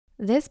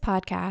This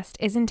podcast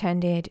is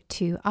intended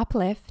to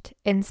uplift,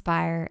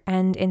 inspire,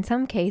 and in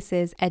some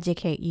cases,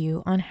 educate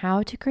you on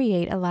how to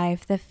create a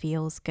life that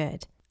feels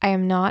good. I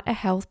am not a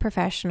health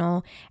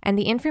professional, and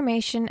the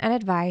information and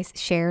advice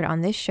shared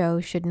on this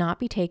show should not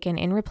be taken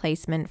in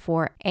replacement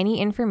for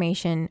any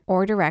information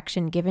or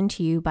direction given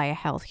to you by a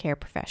healthcare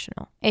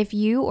professional. If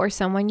you or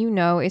someone you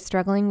know is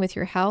struggling with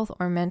your health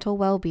or mental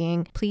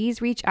well-being,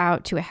 please reach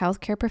out to a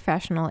healthcare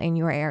professional in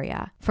your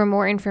area. For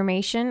more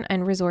information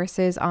and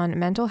resources on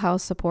mental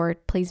health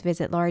support, please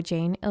visit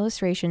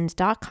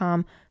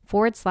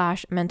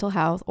laurajaneillustrations.com/mental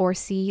health or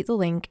see the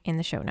link in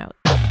the show notes.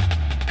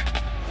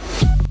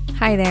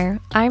 Hi there,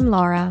 I'm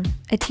Laura,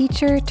 a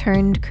teacher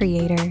turned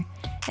creator,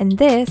 and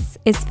this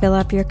is Fill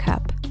Up Your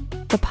Cup,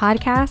 the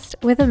podcast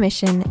with a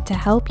mission to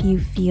help you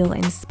feel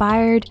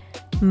inspired,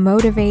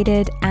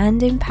 motivated,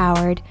 and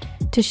empowered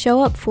to show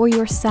up for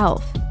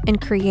yourself and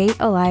create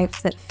a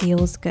life that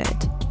feels good.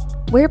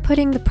 We're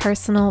putting the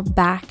personal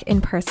back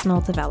in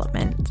personal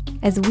development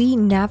as we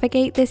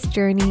navigate this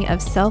journey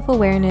of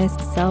self-awareness,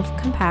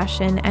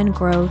 self-compassion, and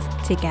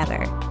growth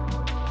together.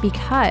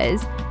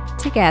 Because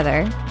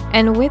together,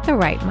 and with the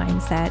right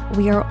mindset,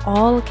 we are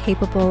all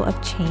capable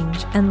of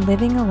change and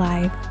living a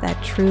life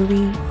that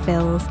truly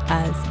fills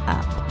us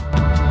up.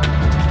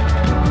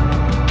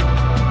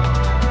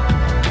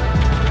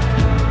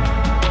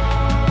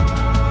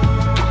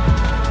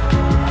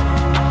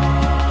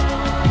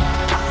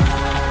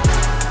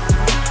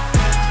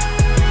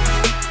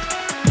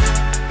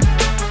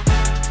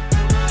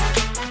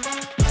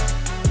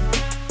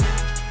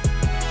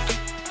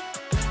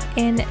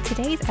 In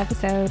today's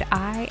episode,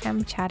 I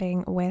am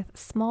chatting with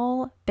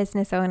small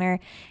business owner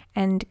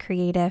and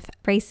creative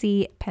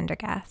Tracy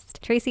Pendergast.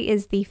 Tracy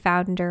is the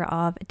founder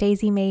of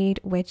Daisy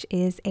Made, which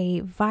is a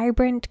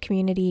vibrant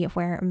community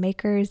where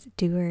makers,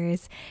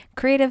 doers,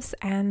 creatives,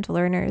 and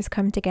learners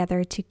come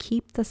together to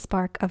keep the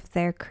spark of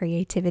their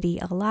creativity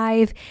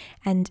alive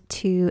and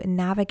to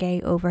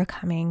navigate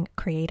overcoming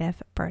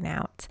creative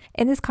burnout.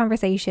 In this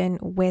conversation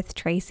with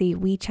Tracy,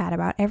 we chat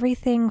about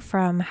everything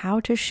from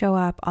how to show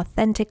up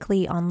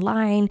authentically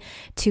online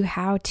to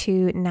how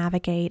to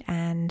navigate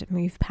and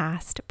move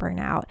past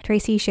burnout.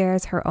 Tracy shares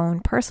her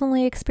own personal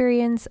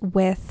experience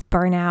with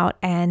burnout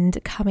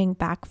and coming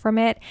back from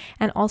it,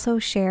 and also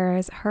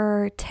shares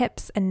her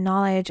tips and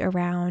knowledge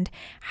around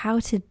how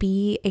to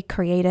be a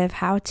creative,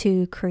 how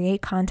to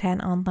create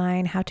content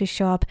online, how to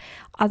show up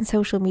on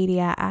social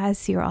media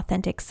as your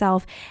authentic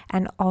self,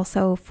 and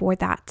also for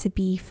that to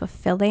be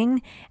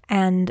fulfilling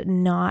and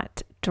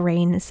not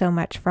drain so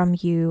much from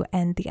you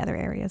and the other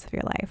areas of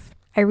your life.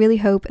 I really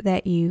hope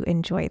that you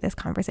enjoy this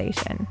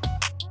conversation.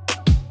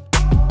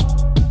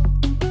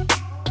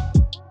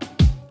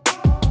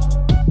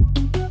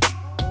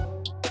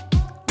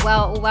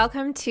 Well,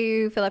 welcome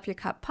to Fill Up Your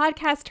Cup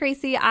podcast,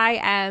 Tracy. I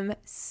am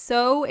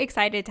so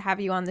excited to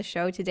have you on the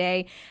show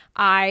today.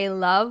 I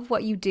love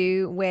what you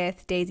do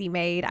with Daisy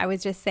Made. I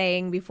was just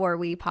saying before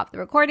we popped the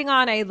recording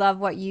on, I love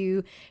what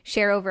you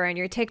share over on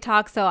your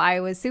TikTok. So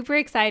I was super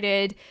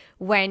excited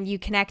when you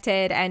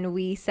connected and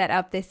we set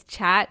up this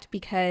chat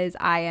because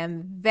I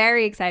am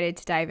very excited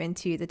to dive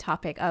into the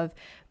topic of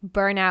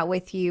burnout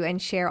with you and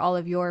share all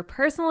of your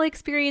personal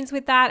experience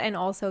with that and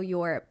also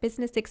your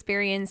business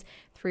experience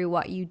through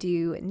what you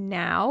do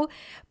now.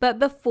 But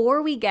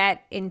before we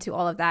get into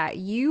all of that,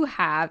 you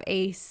have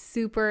a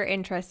super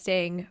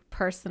interesting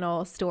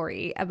personal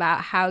story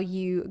about how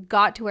you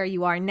got to where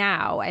you are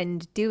now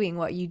and doing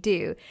what you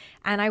do.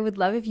 And I would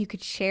love if you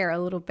could share a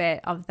little bit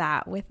of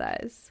that with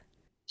us.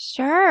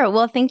 Sure.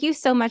 Well, thank you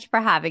so much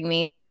for having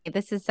me.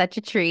 This is such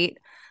a treat.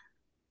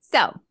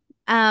 So,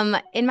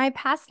 in my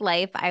past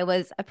life, I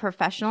was a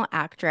professional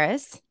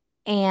actress.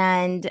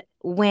 And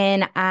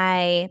when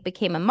I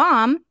became a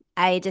mom,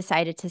 I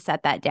decided to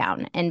set that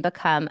down and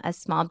become a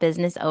small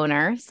business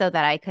owner so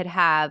that I could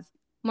have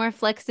more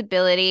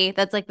flexibility.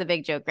 That's like the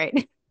big joke, right?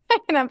 I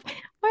can have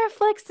more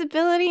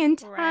flexibility and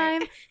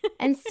time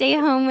and stay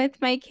home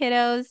with my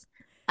kiddos.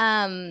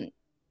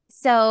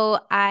 So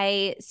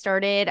I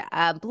started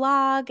a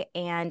blog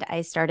and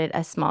I started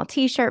a small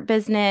t-shirt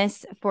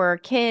business for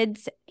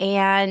kids,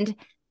 and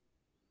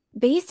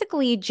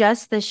basically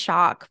just the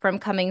shock from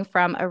coming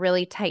from a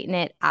really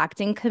tight-knit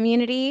acting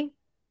community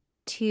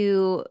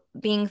to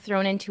being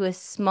thrown into a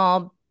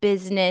small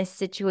business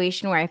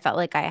situation where I felt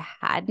like I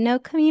had no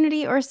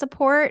community or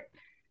support.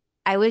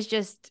 I was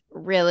just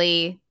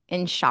really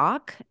in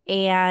shock,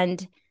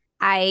 and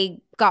I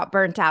got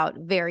burnt out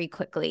very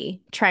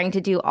quickly trying to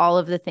do all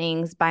of the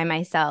things by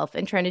myself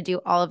and trying to do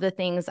all of the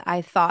things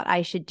I thought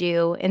I should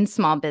do in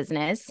small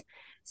business.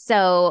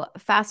 So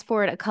fast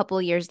forward a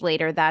couple years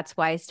later, that's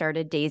why I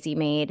started Daisy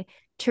Made,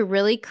 to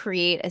really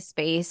create a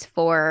space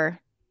for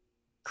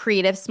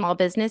creative small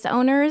business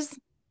owners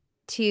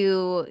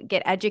to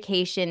get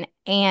education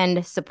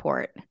and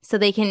support so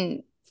they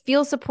can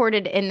feel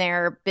supported in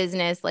their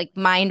business, like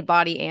mind,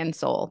 body, and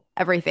soul,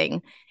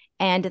 everything.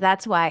 And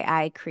that's why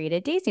I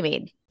created Daisy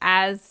Maid.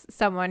 As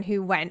someone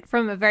who went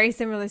from a very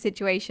similar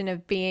situation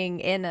of being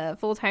in a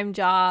full-time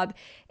job,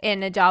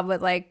 in a job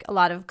with like a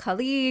lot of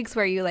colleagues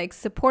where you like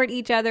support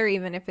each other,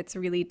 even if it's a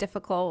really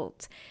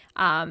difficult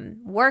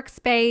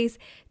workspace,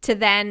 to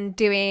then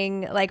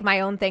doing like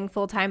my own thing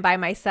full-time by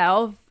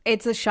myself,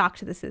 it's a shock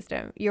to the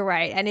system. You're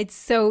right. And it's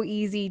so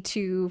easy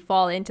to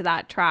fall into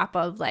that trap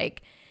of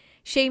like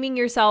shaming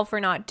yourself for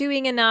not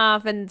doing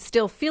enough and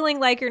still feeling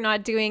like you're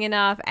not doing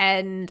enough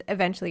and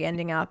eventually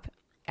ending up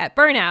at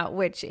burnout,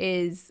 which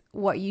is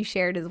what you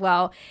shared as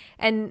well.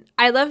 And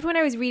I loved when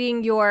I was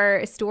reading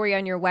your story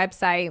on your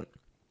website,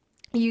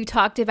 you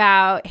talked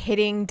about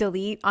hitting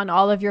delete on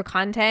all of your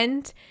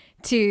content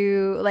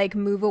to like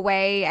move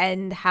away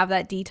and have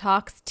that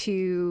detox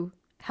to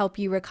help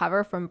you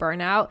recover from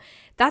burnout.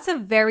 That's a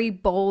very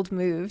bold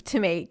move to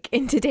make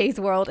in today's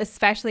world,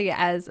 especially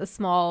as a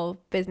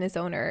small business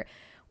owner.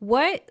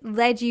 What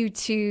led you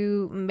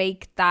to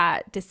make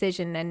that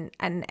decision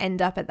and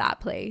end up at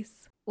that place?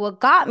 What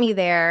got me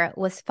there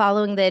was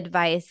following the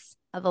advice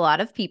of a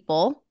lot of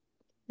people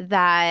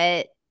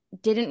that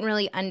didn't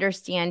really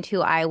understand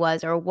who I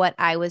was or what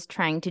I was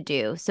trying to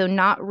do. So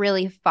not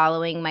really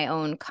following my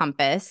own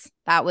compass.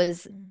 That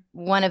was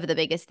one of the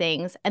biggest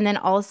things. And then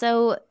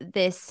also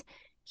this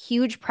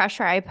huge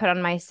pressure I put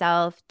on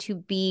myself to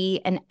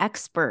be an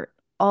expert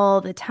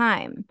all the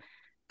time.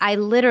 I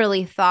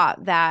literally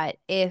thought that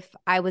if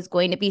I was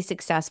going to be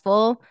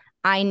successful,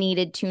 I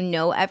needed to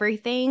know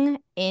everything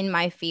in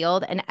my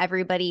field, and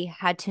everybody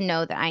had to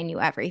know that I knew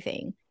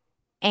everything.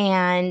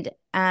 And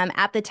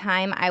at the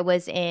time, I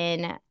was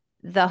in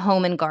the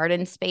home and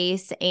garden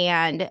space,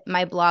 and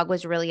my blog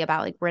was really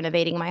about like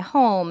renovating my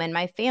home and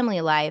my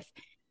family life.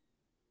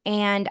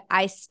 And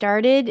I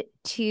started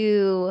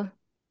to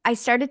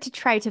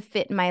try to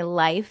fit my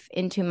life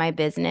into my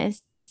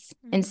business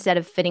instead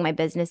of fitting my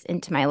business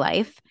into my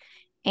life.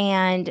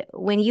 And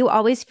when you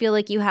always feel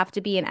like you have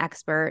to be an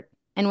expert,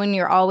 and when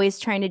you're always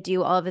trying to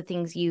do all of the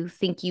things you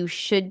think you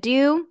should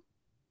do,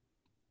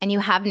 and you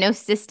have no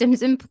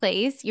systems in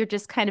place, you're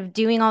just kind of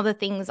doing all the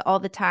things all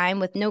the time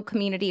with no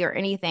community or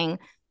anything.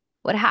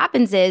 What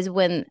happens is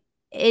when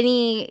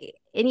any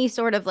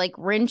sort of like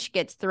wrench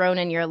gets thrown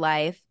in your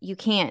life, you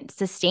can't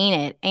sustain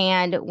it.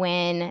 And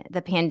when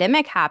the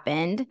pandemic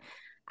happened,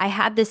 I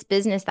had this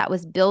business that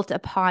was built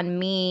upon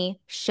me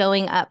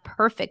showing up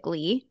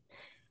perfectly.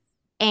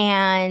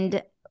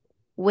 And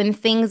when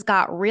things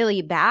got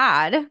really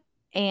bad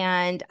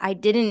and I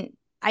didn't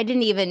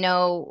even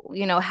know,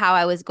 how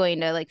I was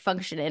going to like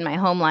function in my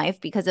home life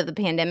because of the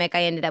pandemic,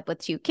 I ended up with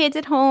 2 kids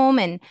at home.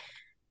 And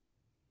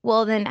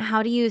well, then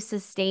how do you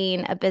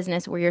sustain a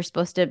business where you're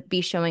supposed to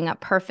be showing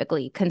up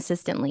perfectly,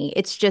 consistently?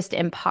 It's just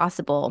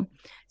impossible.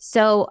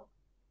 So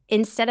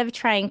instead of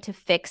trying to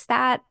fix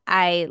that,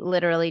 I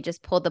literally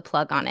just pulled the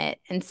plug on it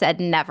and said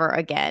never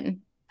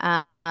again.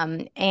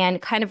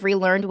 And kind of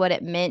relearned what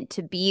it meant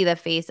to be the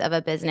face of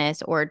a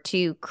business or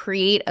to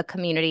create a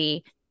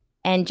community,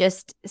 and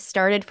just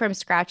started from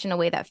scratch in a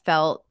way that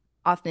felt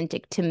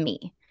authentic to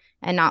me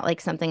and not like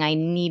something I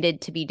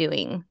needed to be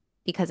doing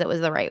because it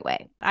was the right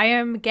way. I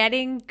am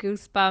getting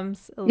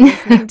goosebumps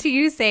listening to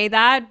you say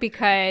that,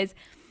 because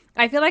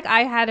I feel like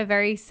I had a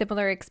very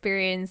similar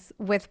experience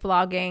with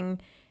blogging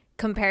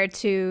compared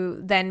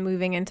to then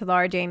moving into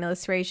large Jane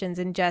illustrations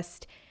and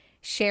just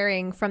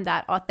sharing from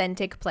that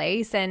authentic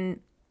place.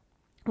 And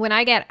when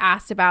I get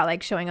asked about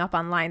like showing up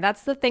online,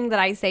 that's the thing that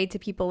I say to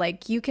people,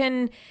 like, you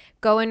can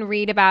go and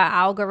read about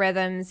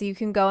algorithms, you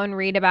can go and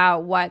read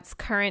about what's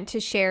current to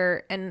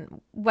share and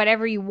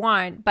whatever you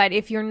want. But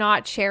if you're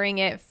not sharing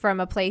it from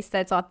a place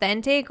that's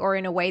authentic or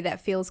in a way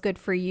that feels good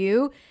for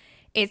you,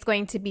 it's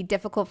going to be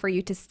difficult for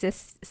you to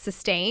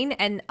sustain.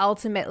 And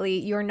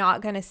ultimately, you're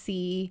not going to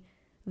see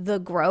the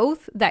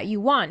growth that you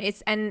want.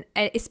 And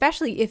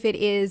especially if it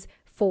is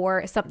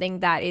for something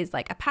that is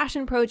like a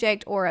passion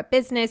project or a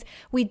business,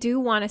 we do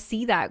want to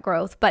see that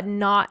growth, but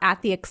not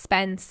at the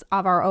expense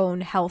of our own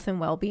health and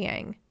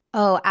well-being.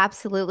 Oh,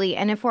 absolutely.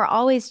 And if we're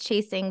always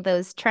chasing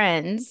those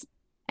trends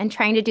and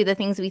trying to do the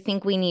things we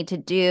think we need to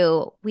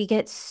do, we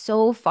get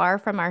so far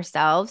from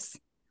ourselves.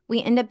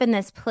 We end up in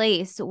this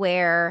place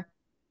where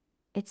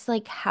it's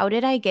like, how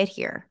did I get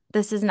here?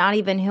 This is not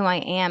even who I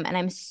am. And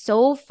I'm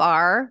so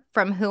far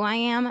from who I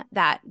am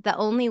that the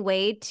only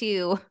way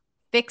to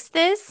fix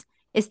this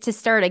is to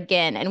start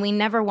again. And we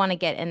never want to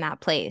get in that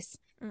place.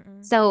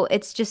 So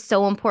it's just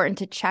so important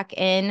to check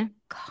in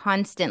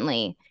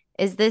constantly.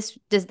 Does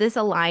this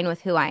align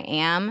with who I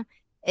am?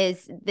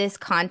 Is this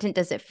content,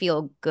 does it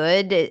feel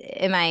good?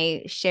 Am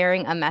I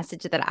sharing a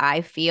message that I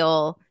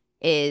feel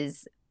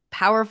is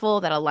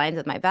powerful, that aligns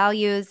with my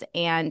values?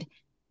 And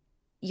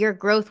your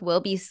growth will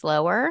be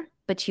slower,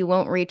 but you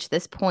won't reach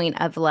this point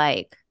of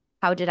like,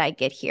 how did I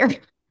get here?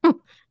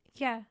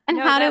 Yeah. And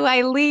how do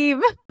I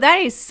leave? That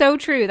is so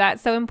true.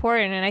 That's so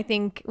important. And I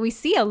think we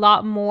see a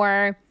lot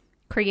more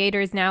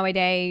creators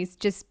nowadays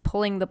just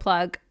pulling the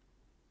plug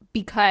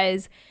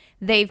because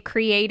they've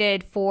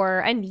created for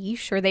a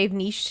niche, or they've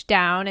niched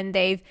down and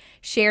they've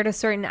shared a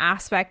certain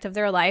aspect of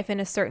their life in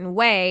a certain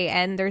way.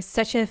 And there's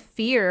such a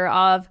fear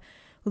of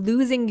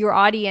losing your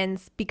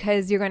audience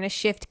because you're going to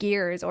shift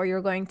gears or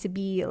you're going to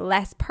be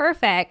less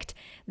perfect,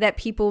 that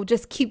people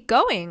just keep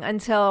going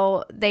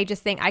until they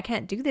just think, I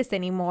can't do this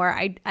anymore.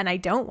 I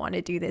don't want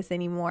to do this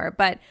anymore.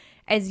 But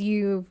as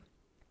you've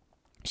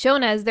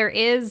shown us, there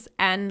is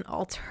an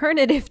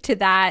alternative to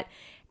that.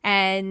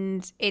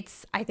 And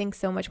it's, I think,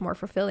 so much more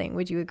fulfilling.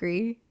 Would you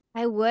agree?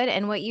 I would.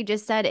 And what you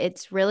just said,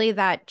 it's really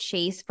that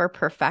chase for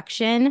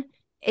perfection.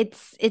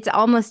 It's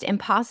almost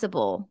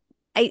impossible.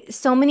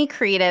 So many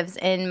creatives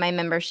in my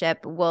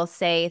membership will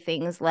say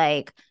things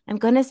like, I'm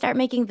going to start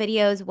making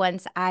videos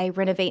once I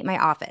renovate my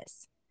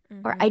office,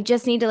 or I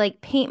just need to like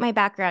paint my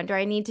background, or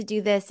I need to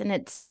do this.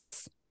 And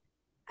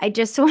I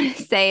just want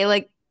to say,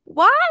 like,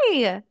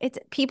 why? It's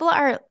people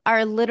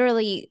are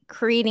literally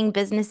creating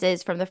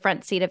businesses from the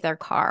front seat of their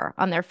car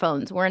on their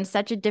phones. We're in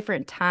such a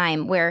different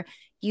time where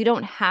you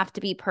don't have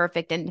to be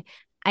perfect. And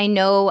I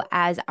know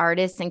as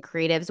artists and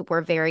creatives,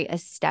 we're very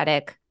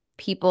aesthetic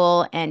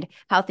people, and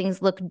how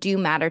things look do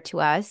matter to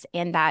us.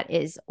 And that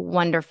is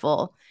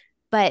wonderful.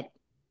 But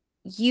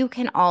you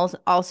can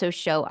also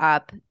show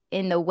up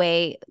in the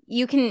way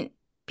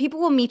people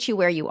will meet you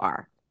where you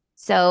are.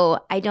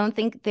 So I don't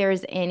think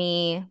there's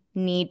any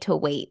need to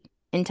wait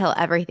until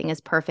everything is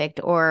perfect,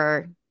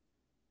 or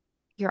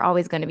you're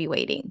always going to be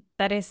waiting.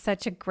 That is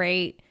such a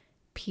great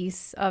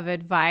piece of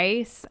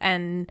advice.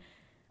 And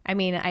I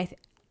mean,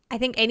 I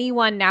think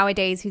anyone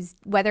nowadays who's,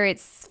 whether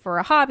it's for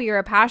a hobby or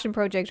a passion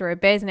project or a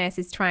business,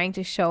 is trying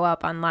to show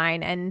up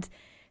online. And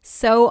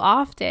so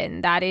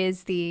often that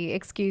is the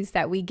excuse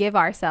that we give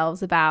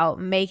ourselves about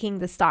making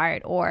the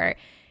start, or,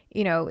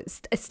 you know,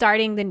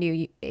 starting the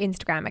new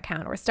Instagram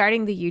account, or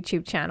starting the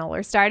YouTube channel,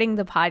 or starting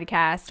the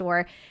podcast,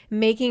 or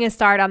making a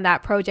start on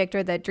that project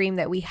or the dream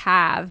that we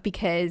have,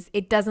 because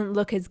it doesn't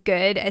look as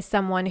good as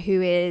someone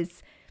who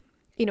is,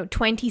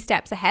 20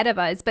 steps ahead of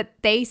us, but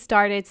they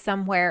started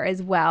somewhere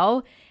as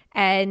well.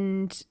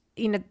 And,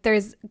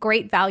 there's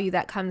great value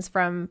that comes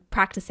from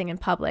practicing in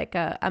public.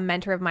 A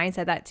mentor of mine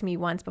said that to me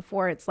once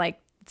before. It's like,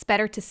 it's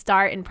better to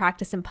start and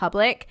practice in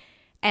public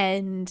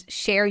and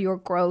share your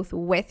growth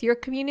with your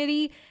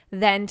community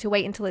than to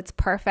wait until it's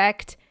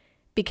perfect,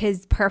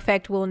 because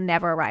perfect will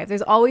never arrive.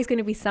 There's always going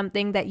to be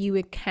something that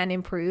you can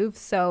improve.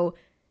 So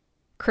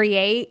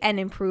create and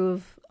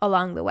improve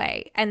along the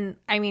way. And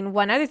I mean,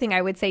 one other thing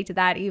I would say to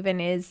that even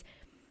is,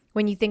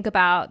 when you think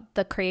about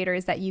the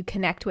creators that you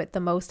connect with the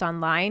most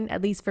online,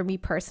 at least for me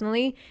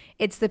personally,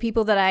 it's the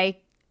people that I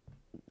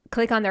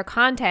click on their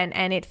content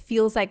and it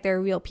feels like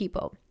they're real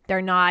people.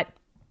 They're not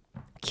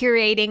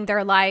curating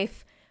their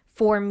life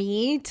for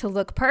me to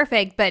look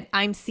perfect, but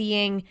I'm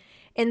seeing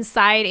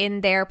inside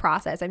in their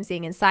process. I'm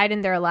seeing inside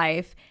in their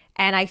life,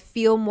 and I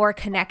feel more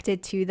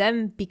connected to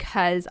them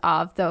because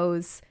of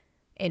those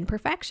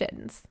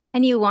imperfections.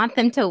 And you want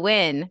them to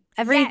win.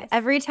 Yes.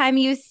 Every time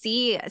you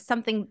see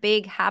something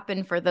big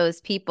happen for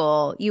those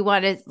people, you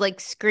want to like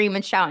scream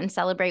and shout and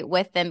celebrate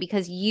with them,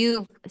 because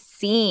you've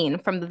seen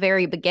from the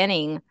very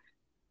beginning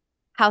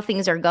how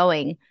things are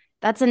going.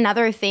 That's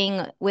another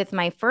thing with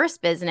my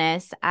first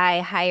business.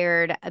 I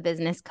hired a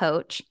business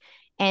coach,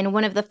 and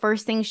one of the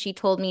first things she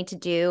told me to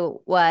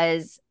do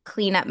was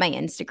clean up my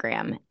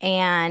Instagram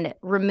and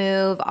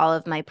remove all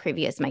of my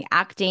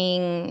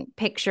acting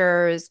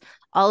pictures,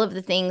 all of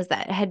the things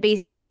that had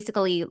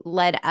basically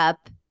led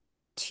up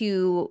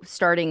to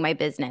starting my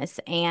business,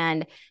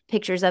 and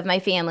pictures of my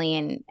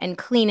family, and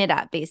clean it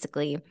up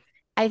basically.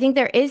 I think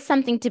there is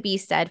something to be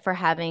said for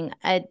having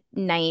a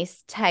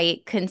nice,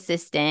 tight,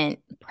 consistent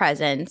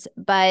presence.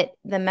 But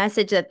the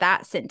message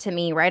that sent to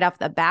me right off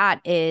the bat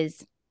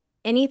is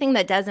anything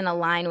that doesn't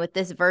align with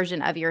this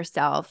version of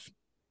yourself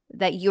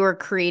that you're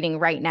creating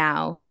right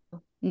now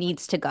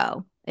needs to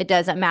go. It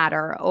doesn't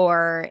matter,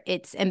 or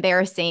it's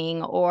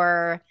embarrassing,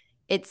 or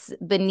it's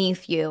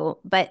beneath you.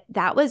 But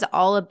that was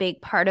all a big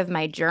part of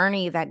my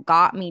journey that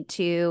got me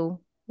to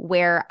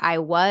where I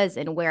was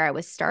and where I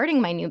was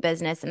starting my new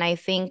business. And I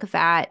think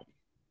that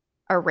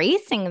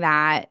erasing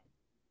that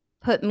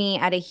put me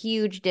at a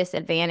huge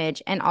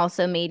disadvantage, and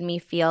also made me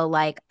feel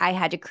like I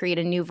had to create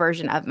a new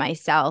version of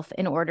myself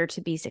in order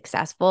to be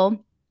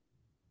successful.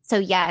 So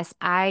yes,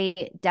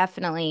 I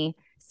definitely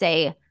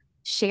say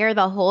share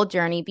the whole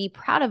journey, be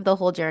proud of the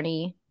whole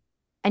journey,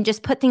 and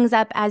just put things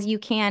up as you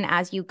can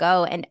as you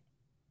go. And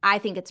I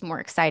think it's more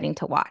exciting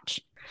to watch.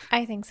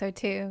 I think so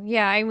too.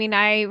 Yeah, I mean,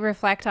 I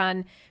reflect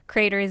on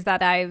creators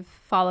that I've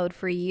followed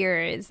for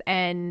years,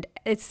 and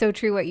it's so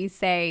true what you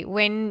say.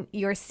 When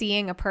you're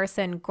seeing a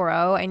person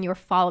grow and you're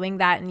following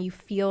that and you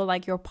feel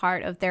like you're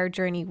part of their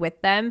journey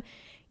with them,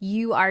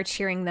 you are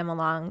cheering them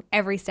along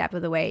every step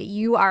of the way.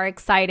 You are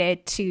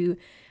excited to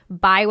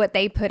buy what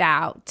they put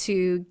out,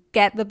 to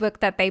get the book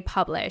that they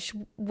publish,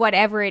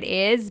 whatever it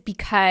is,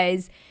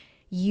 because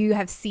you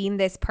have seen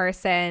this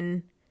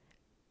person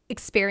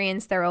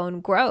experience their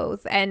own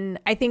growth. And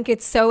I think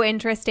it's so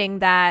interesting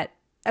that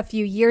a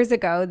few years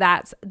ago,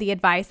 that's the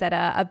advice that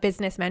a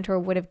business mentor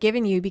would have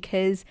given you,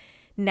 because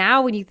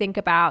now when you think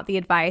about the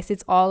advice,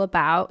 it's all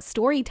about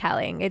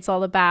storytelling. It's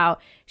all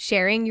about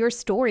sharing your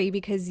story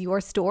because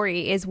your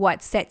story is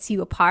what sets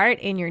you apart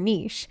in your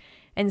niche.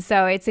 And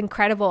so it's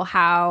incredible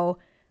how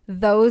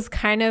that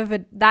kind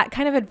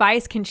of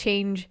advice can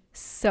change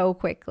so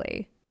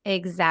quickly.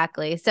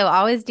 Exactly. So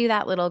always do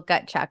that little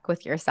gut check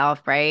with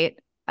yourself, right?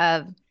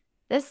 Of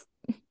this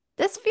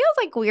feels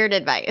like weird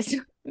advice.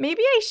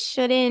 Maybe I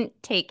shouldn't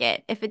take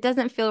it if it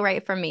doesn't feel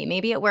right for me.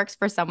 Maybe it works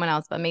for someone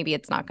else, but maybe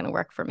it's not going to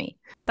work for me.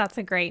 That's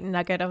a great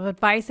nugget of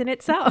advice in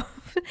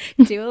itself.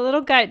 Do a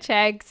little gut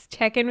checks,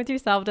 check in with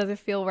yourself. Does it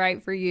feel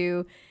right for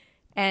you?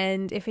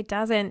 And if it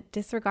doesn't,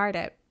 disregard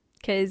it.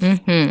 Because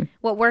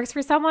what works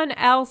for someone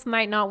else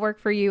might not work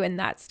for you, and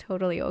that's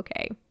totally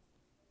okay.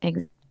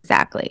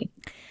 Exactly.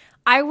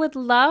 I would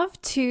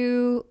love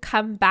to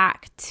come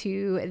back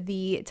to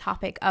the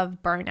topic of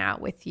burnout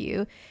with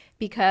you,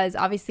 because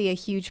obviously a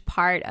huge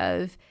part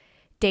of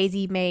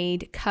Daisy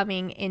Made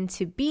coming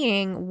into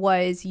being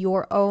was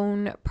your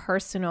own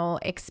personal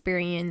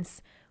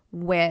experience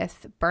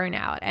with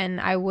burnout. And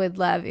I would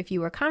love, if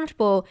you were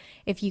comfortable,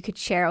 if you could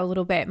share a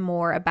little bit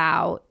more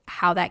about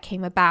how that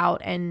came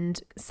about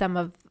and some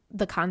of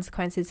the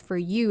consequences for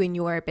you in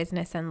your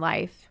business and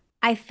life.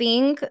 I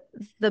think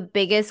the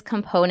biggest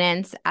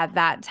components at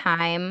that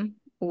time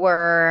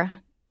were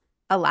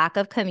a lack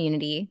of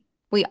community.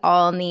 We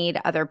all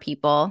need other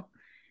people.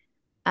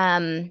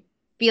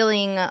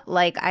 Feeling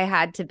like I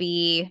had to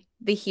be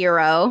the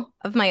hero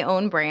of my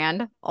own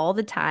brand all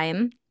the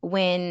time,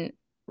 when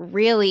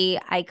really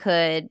I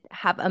could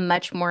have a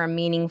much more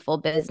meaningful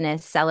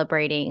business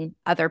celebrating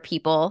other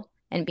people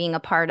and being a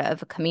part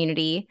of a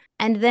community.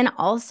 And then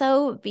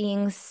also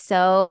being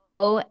so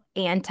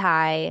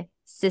anti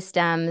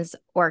systems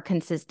or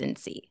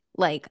consistency.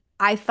 Like,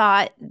 I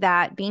thought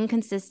that being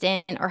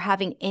consistent or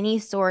having any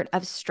sort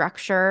of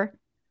structure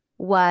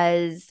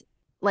was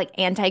like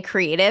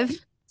anti-creative.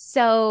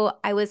 So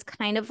I was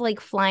kind of like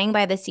flying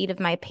by the seat of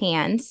my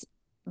pants,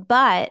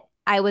 but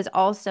I was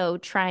also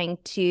trying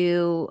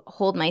to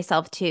hold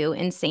myself to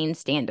insane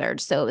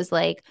standards. So it was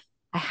like,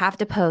 I have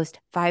to post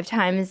 5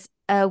 times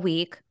a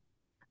week,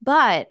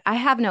 but I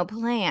have no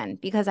plan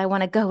because I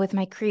want to go with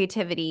my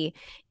creativity.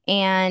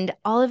 And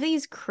all of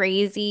these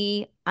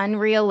crazy,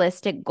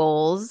 unrealistic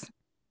goals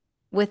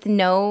with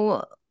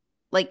no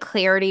like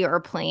clarity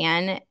or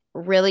plan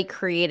really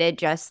created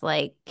just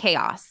like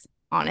chaos,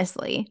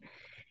 honestly.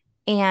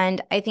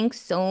 And I think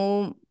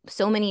so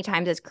many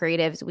times as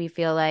creatives, we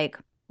feel like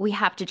we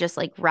have to just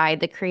like ride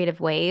the creative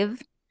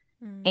wave.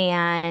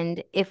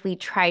 And if we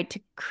try to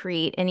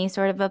create any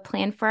sort of a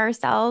plan for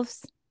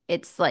ourselves,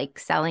 it's like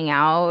selling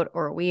out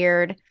or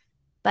weird.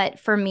 But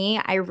for me,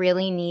 I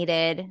really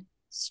needed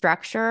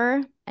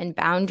structure and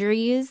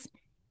boundaries,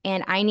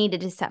 and I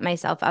needed to set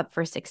myself up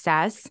for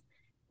success,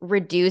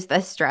 reduce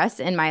the stress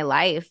in my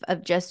life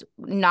of just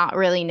not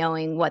really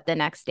knowing what the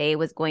next day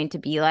was going to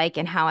be like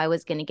and how I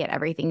was going to get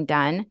everything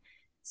done.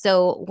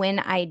 So when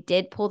I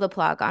did pull the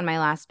plug on my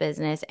last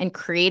business and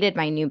created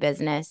my new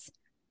business,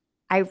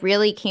 I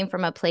really came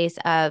from a place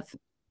of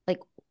like,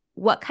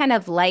 what kind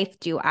of life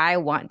do I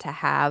want to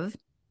have?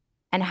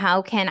 And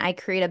how can I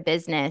create a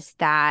business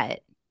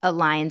that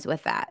aligns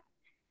with that?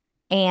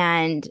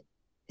 And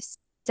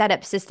set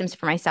up systems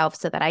for myself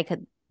so that I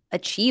could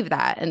achieve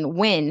that and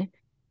win.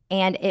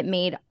 And it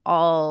made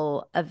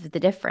all of the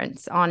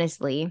difference,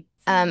 honestly.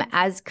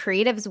 As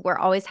creatives, we're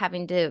always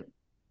having to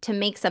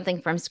make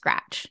something from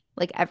scratch,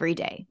 like every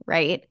day,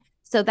 right?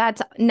 So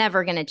that's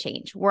never going to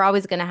change. We're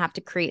always going to have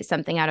to create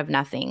something out of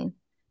nothing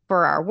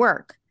for our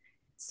work.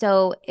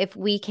 So if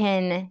we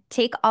can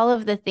take all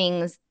of the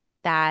things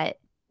that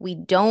we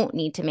don't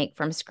need to make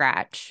from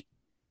scratch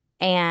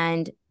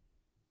and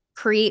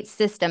create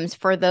systems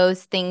for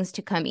those things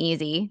to come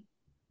easy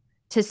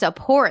to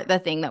support the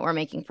thing that we're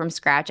making from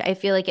scratch, I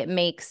feel like it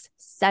makes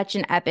such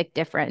an epic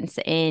difference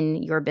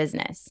in your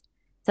business.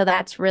 So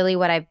that's really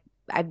what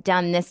I've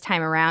done this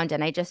time around,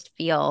 and I just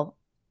feel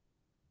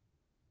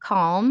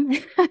calm,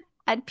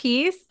 at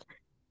peace.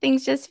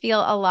 Things just feel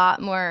a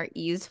lot more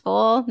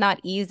easeful, not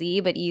easy,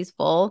 but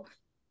easeful.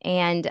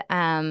 And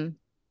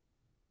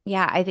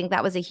yeah, I think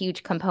that was a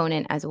huge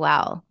component as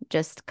well.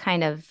 Just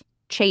kind of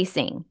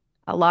chasing,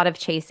 a lot of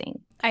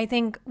chasing. I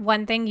think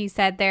one thing you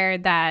said there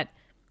that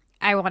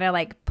I want to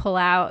like pull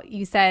out,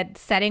 you said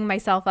setting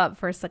myself up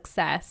for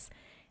success.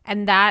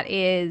 And that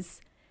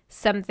is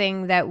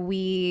something that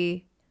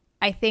we,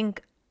 I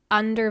think,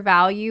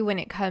 undervalue when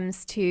it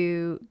comes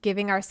to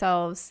giving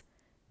ourselves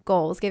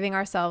goals, giving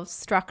ourselves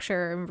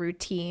structure and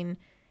routine.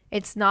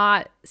 It's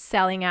not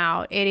selling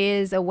out. It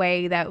is a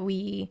way that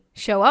we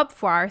show up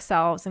for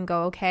ourselves and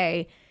go,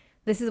 okay,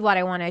 this is what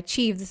I want to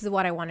achieve. This is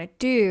what I want to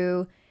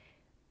do.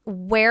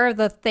 Where are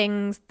the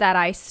things that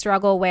I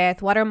struggle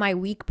with? What are my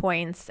weak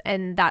points?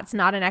 And that's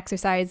not an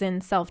exercise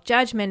in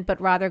self-judgment,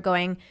 but rather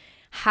going,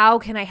 how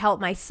can I help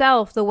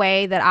myself the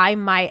way that I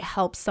might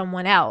help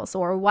someone else?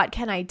 Or what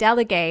can I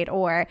delegate?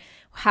 Or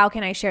how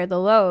can I share the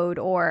load?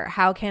 Or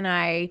how can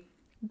I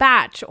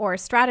batch or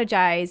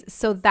strategize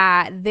so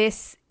that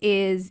this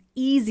is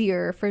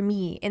easier for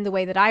me in the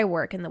way that I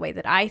work, in the way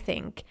that I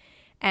think.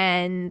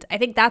 And I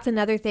think that's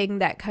another thing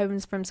that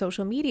comes from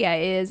social media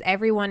is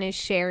everyone is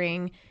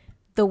sharing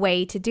the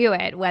way to do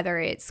it, whether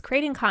it's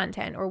creating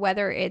content or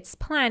whether it's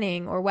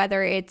planning or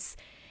whether it's,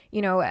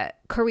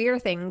 career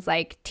things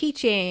like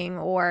teaching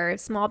or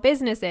small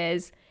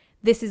businesses.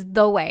 This is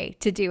the way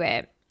to do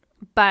it.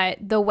 But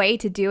the way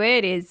to do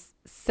it is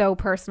so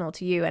personal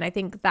to you. And I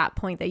think that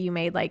point that you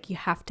made, like you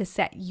have to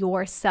set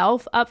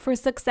yourself up for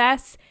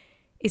success,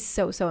 is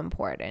so, so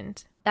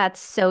important. That's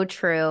so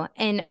true.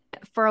 And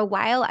for a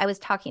while, I was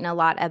talking a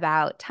lot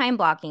about time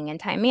blocking and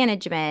time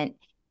management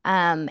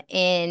on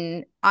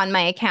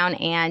my account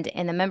and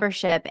in the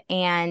membership.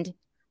 And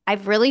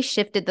I've really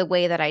shifted the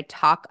way that I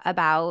talk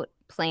about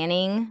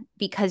planning,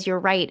 because you're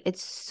right,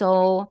 it's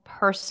so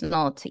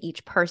personal to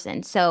each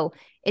person. So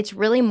it's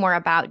really more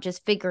about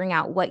just figuring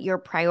out what your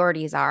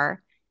priorities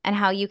are and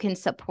how you can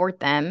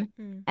support them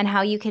and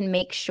how you can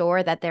make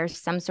sure that there's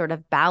some sort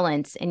of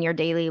balance in your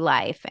daily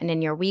life and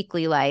in your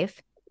weekly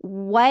life.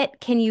 What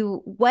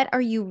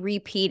are you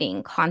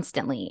repeating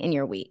constantly in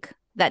your week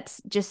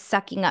that's just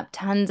sucking up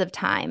tons of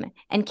time?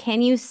 And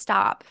can you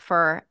stop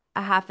for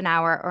a half an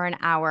hour or an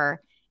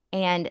hour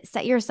and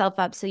set yourself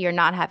up so you're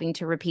not having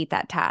to repeat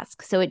that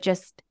task, so it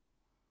just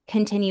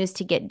continues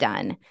to get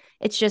done?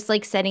 It's just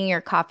like setting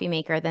your coffee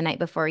maker the night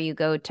before you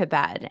go to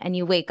bed and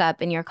you wake up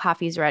and your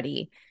coffee's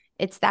ready.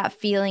 It's that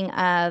feeling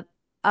of,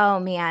 oh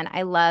man,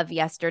 I love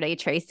yesterday,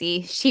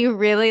 Tracy. She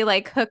really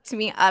hooked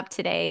me up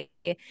today.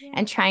 Yeah.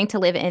 And trying to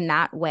live in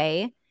that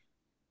way,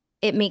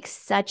 it makes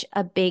such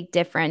a big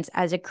difference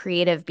as a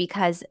creative,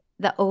 because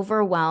the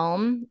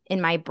overwhelm in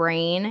my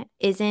brain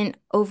isn't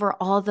over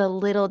all the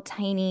little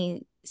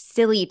tiny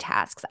silly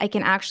tasks. I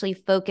can actually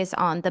focus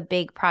on the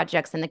big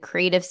projects and the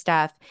creative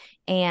stuff.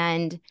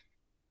 And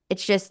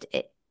it's just,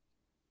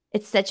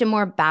 it's such a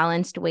more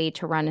balanced way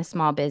to run a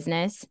small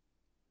business.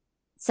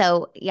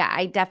 So yeah,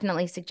 I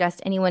definitely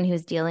suggest anyone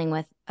who's dealing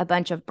with a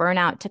bunch of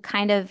burnout to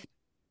kind of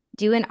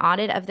do an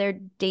audit of their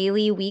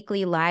daily,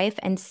 weekly life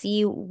and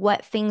see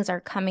what things are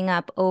coming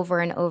up over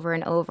and over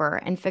and over,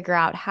 and figure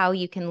out how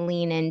you can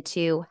lean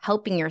into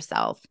helping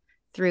yourself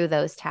through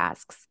those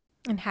tasks.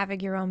 And having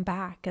your own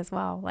back as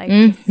well.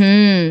 Just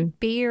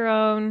be your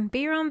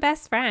own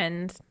best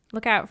friend.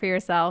 Look out for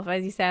yourself.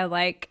 As you said,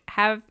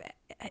 have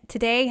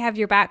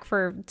your back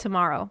for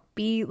tomorrow.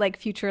 Be like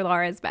future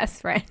Laura's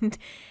best friend.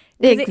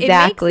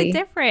 Exactly. It makes a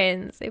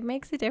difference. It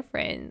makes a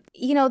difference.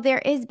 There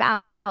is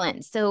balance.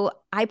 So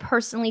I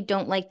personally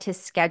don't like to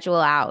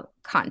schedule out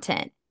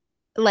content,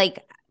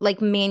 like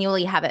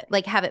manually have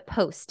it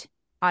post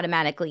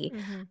automatically.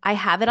 Mm-hmm. I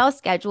have it all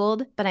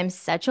scheduled, but I'm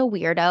such a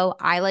weirdo.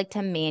 I like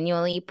to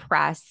manually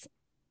press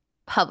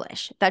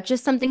publish. That's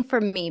just something for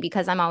me,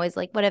 because I'm always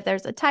like, what if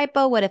there's a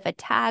typo? What if a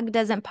tag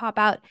doesn't pop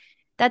out?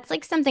 That's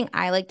something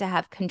I like to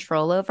have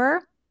control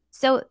over.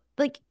 So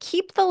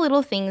keep the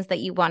little things that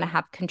you want to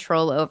have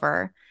control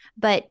over,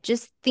 but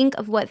just think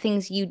of what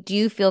things you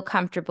do feel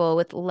comfortable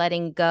with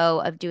letting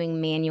go of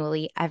doing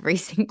manually every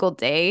single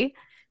day,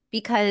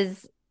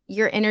 because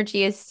your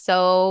energy is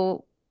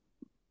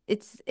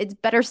it's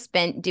better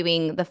spent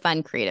doing the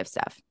fun, creative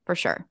stuff, for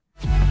sure.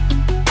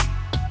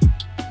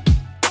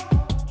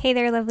 Hey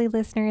there, lovely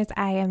listeners.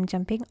 I am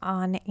jumping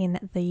on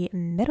in the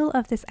middle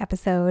of this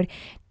episode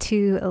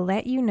to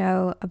let you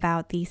know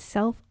about the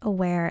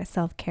self-aware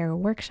self-care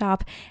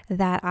workshop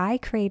that I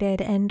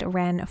created and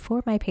ran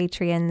for my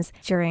Patreons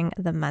during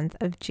the month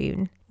of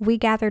June. We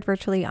gathered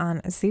virtually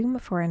on Zoom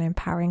for an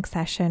empowering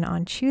session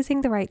on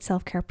choosing the right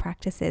self-care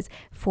practices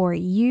for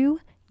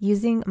you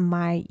using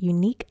my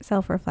unique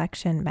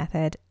self-reflection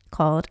method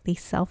called the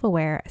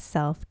Self-Aware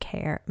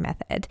Self-Care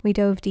Method. We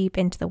dove deep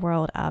into the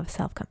world of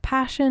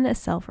self-compassion,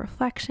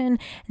 self-reflection,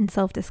 and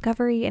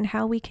self-discovery, and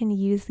how we can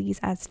use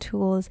these as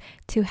tools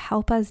to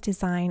help us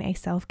design a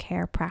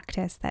self-care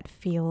practice that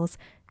feels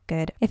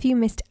good. If you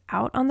missed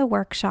out on the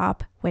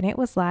workshop when it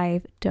was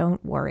live,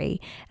 don't worry.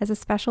 As a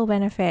special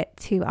benefit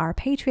to our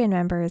Patreon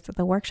members,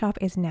 the workshop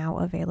is now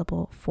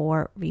available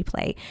for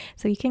replay.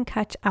 So you can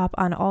catch up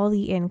on all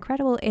the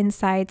incredible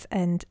insights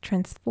and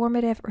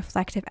transformative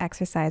reflective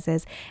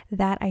exercises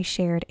that I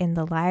shared in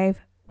the live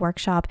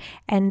workshop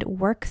and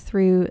work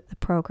through the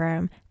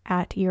program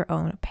at your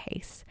own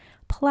pace.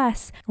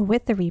 Plus,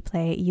 with the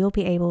replay, you'll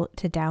be able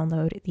to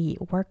download the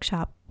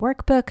workshop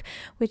workbook,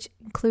 which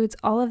includes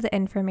all of the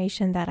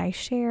information that I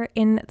share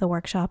in the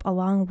workshop,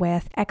 along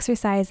with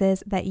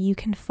exercises that you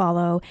can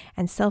follow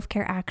and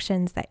self-care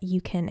actions that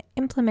you can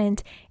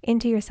implement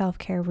into your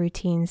self-care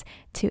routines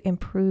to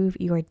improve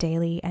your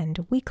daily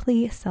and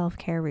weekly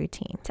self-care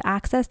routine. To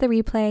access the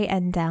replay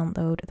and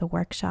download the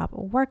workshop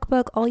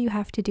workbook, all you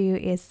have to do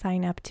is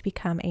sign up to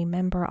become a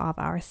member of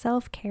our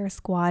self-care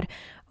squad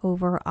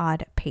over on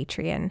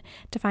Patreon.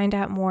 To find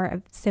out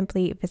more,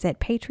 simply visit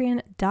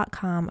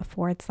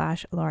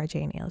patreon.com/Laura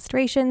Jane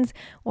Illustrations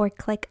or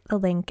click the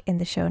link in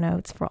the show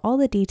notes for all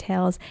the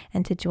details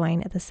and to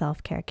join the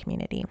self-care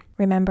community.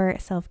 Remember,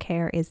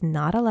 self-care is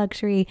not a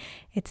luxury,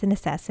 it's a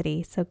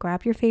necessity. So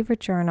grab your favorite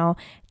journal,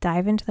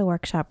 dive into the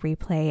workshop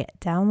replay,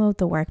 download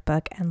the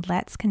workbook, and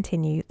let's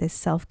continue this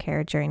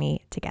self-care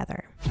journey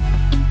together.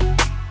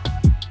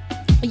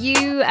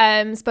 You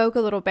spoke a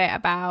little bit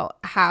about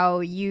how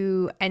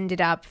you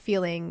ended up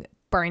feeling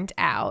burnt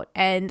out.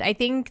 And I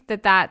think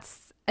that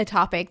that's a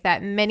topic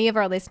that many of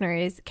our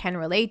listeners can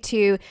relate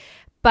to.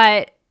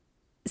 But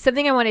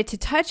something I wanted to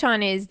touch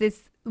on is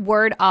this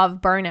word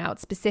of burnout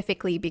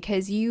specifically,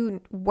 because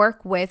you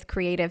work with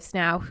creatives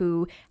now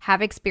who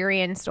have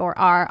experienced or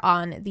are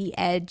on the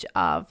edge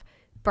of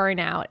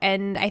burnout.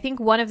 And I think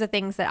one of the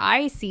things that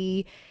I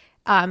see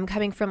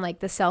coming from like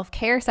the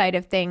self-care side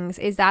of things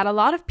is that a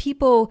lot of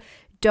people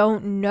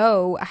don't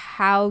know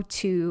how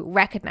to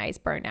recognize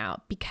burnout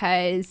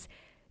because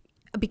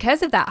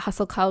of that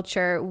hustle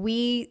culture.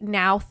 We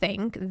now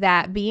think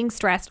that being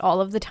stressed all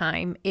of the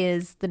time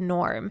is the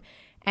norm,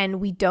 and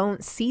we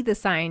don't see the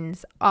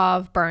signs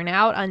of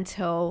burnout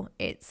until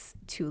it's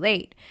too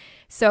late.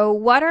 So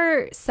what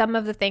are some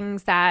of the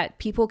things that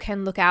people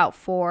can look out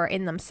for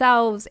in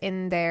themselves,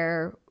 in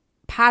their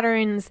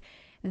patterns,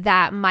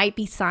 that might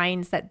be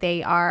signs that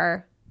they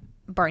are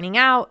burning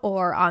out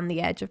or on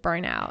the edge of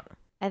burnout?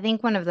 I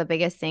think one of the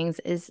biggest things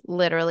is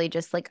literally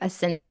just like a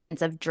sense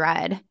of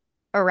dread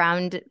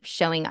around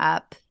showing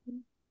up,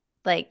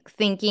 like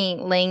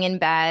thinking, laying in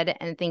bed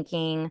and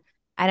thinking,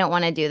 I don't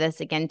want to do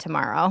this again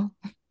tomorrow.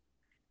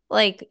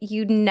 Like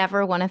you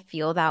never want to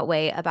feel that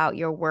way about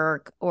your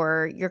work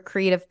or your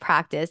creative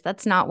practice.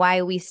 That's not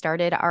why we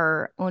started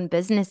our own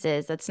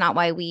businesses. That's not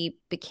why we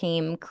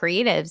became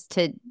creatives,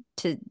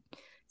 to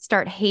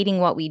start hating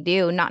what we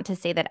do. Not to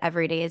say that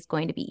every day is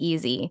going to be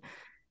easy.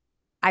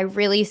 I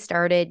really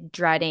started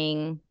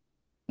dreading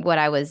what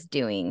I was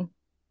doing.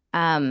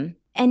 And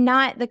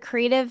not the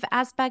creative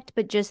aspect,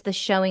 but just the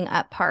showing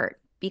up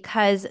part,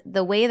 because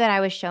the way that I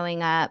was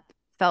showing up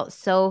felt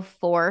so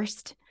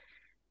forced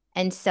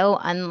and so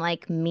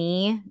unlike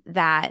me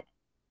that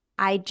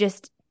I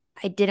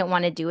didn't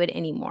want to do it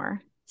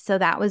anymore. So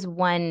that was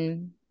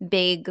one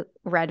big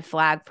red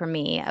flag for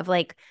me of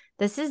like,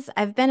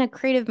 I've been a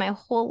creative my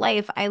whole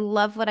life. I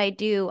love what I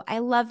do. I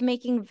love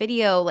making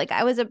video. Like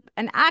I was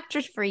an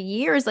actress for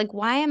years. Like,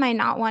 why am I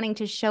not wanting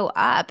to show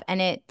up? And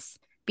it's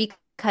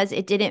because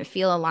it didn't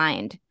feel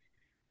aligned.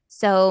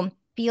 So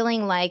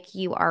feeling like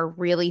you are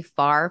really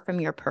far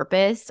from your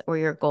purpose or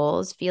your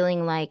goals,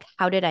 feeling like,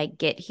 how did I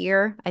get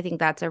here? I think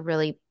that's a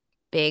really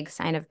big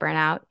sign of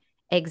burnout.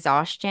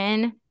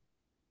 Exhaustion,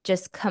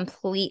 just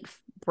complete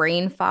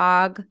brain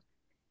fog.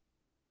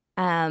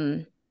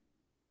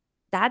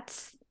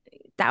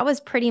 That was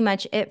pretty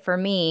much it for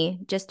me.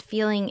 Just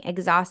feeling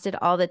exhausted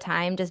all the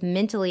time, just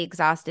mentally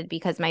exhausted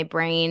because my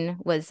brain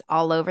was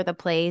all over the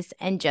place.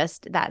 And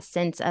just that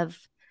sense of,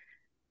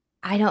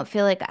 I don't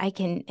feel like I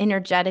can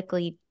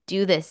energetically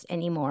do this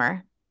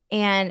anymore.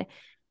 And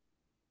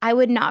I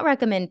would not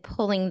recommend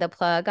pulling the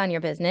plug on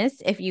your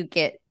business if you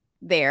get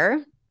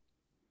there.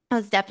 It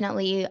was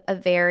definitely a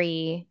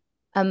very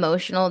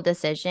emotional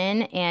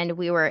decision. And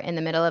we were in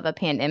the middle of a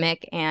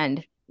pandemic.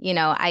 And,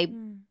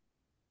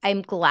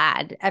 I'm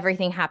glad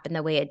everything happened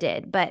the way it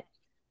did. But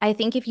I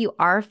think if you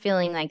are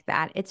feeling like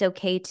that, it's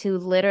okay to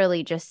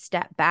literally just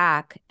step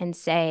back and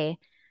say,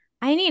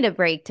 I need a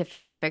break to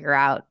figure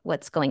out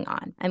what's going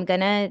on. I'm going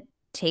to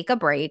take a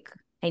break.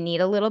 I need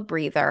a little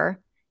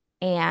breather,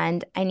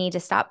 and I need to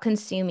stop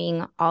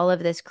consuming all of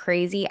this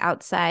crazy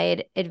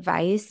outside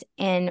advice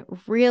and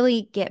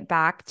really get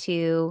back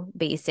to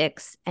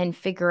basics and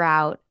figure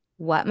out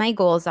what my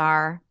goals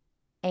are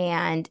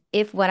and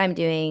if what I'm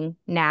doing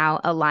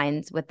now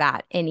aligns with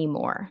that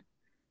anymore,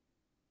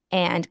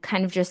 and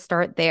kind of just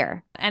start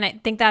there. And I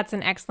think that's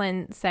an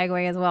excellent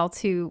segue as well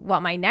to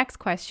what my next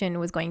question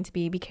was going to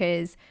be,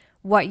 because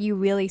what you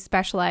really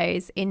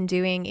specialize in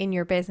doing in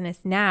your business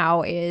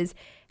now is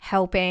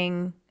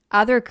helping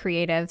other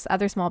creatives,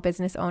 other small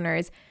business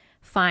owners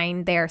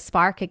find their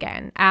spark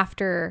again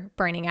after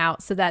burning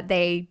out so that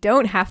they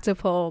don't have to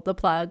pull the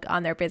plug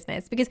on their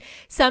business. Because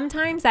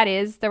sometimes that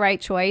is the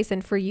right choice,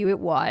 and for you it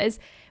was.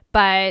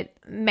 But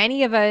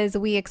many of us,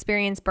 we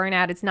experience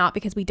burnout. It's not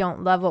because we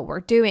don't love what we're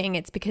doing.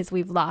 It's because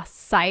we've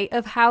lost sight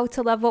of how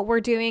to love what we're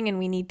doing, and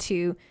we need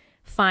to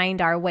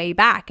find our way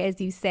back,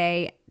 as you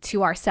say,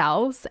 to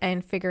ourselves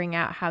and figuring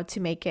out how to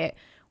make it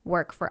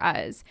work for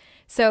us.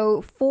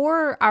 So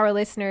for our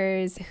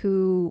listeners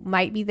who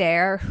might be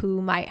there,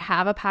 who might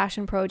have a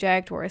passion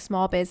project or a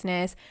small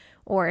business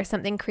or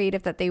something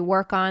creative that they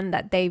work on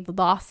that they've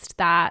lost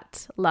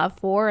that love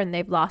for and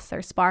they've lost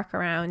their spark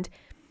around,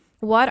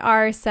 what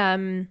are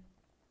some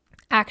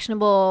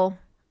actionable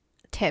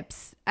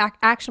tips,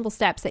 actionable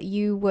steps that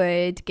you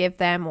would give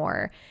them,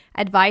 or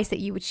advice that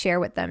you would share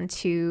with them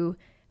to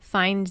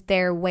find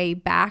their way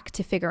back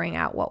to figuring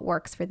out what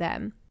works for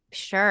them?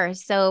 Sure.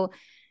 So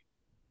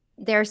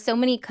there are so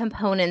many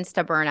components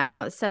to burnout.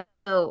 So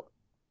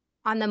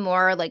On the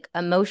more like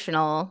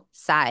emotional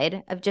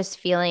side of just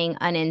feeling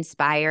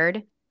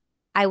uninspired,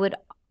 I would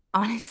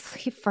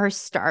honestly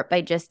first start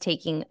by just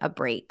taking a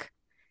break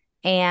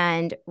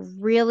and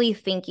really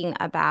thinking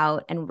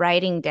about and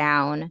writing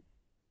down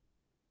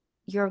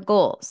your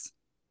goals,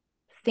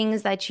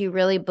 things that you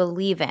really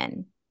believe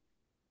in.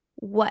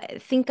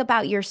 Think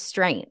about your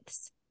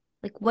strengths.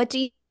 Like, what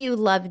do you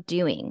love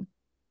doing?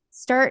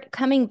 Start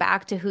coming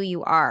back to who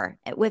you are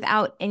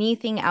without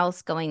anything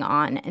else going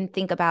on, and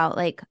think about,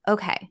 like,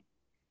 okay,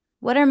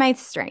 what are my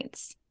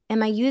strengths?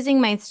 Am I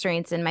using my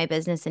strengths in my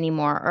business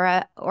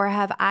anymore? Or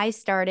have I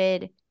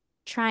started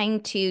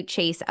trying to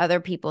chase other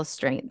people's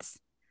strengths?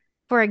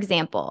 For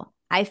example,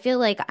 I feel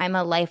like I'm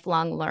a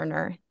lifelong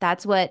learner.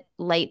 That's what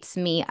lights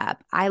me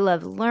up. I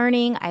love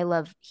learning. I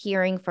love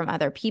hearing from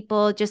other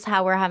people, just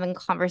how we're having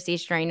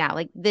conversation right now.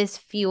 Like, this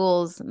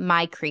fuels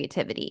my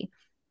creativity.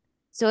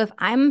 So if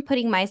I'm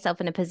putting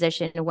myself in a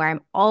position where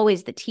I'm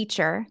always the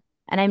teacher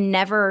and I'm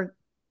never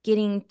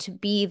getting to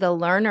be the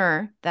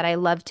learner that I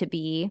love to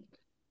be,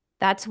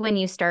 that's when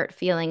you start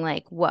feeling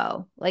like,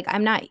 whoa, like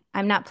I'm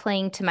not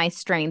playing to my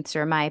strengths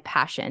or my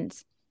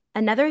passions.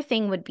 Another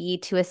thing would be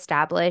to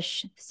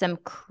establish some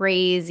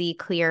crazy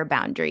clear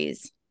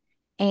boundaries.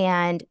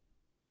 And,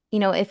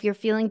 if you're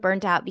feeling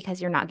burnt out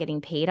because you're not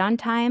getting paid on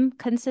time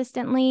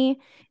consistently,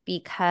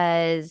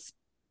 because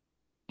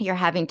you're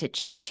having to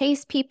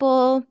chase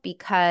people,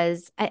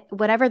 because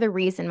whatever the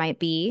reason might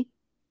be,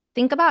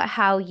 think about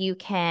how you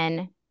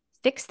can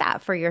fix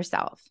that for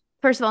yourself.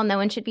 First of all, no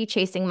one should be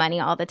chasing money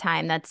all the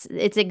time.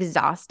 It's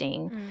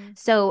exhausting. Mm.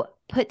 So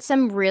put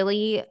some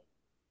really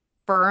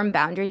firm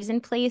boundaries in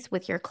place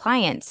with your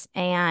clients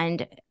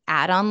and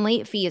add on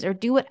late fees, or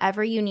do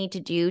whatever you need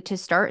to do to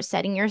start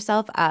setting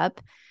yourself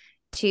up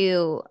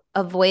to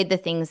avoid the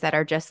things that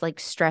are just like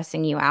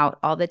stressing you out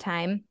all the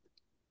time.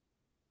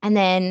 And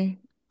then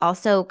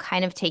also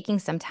kind of taking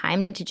some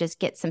time to just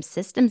get some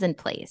systems in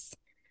place.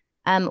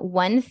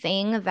 One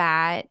thing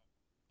that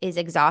is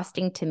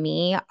exhausting to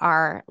me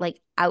are like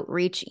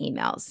outreach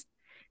emails,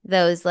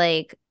 those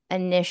like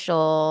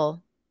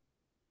initial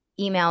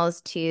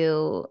emails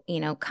to,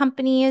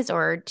 companies,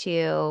 or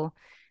to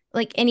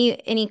like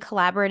any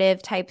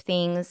collaborative type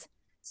things.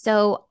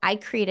 So I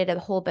created a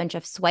whole bunch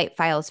of swipe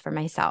files for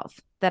myself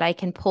that I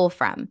can pull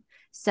from.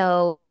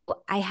 So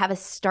I have a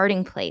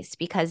starting place,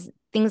 because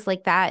things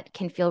like that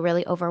can feel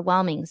really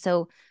overwhelming.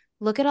 So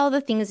look at all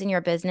the things in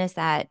your business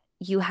that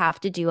you have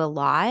to do a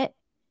lot.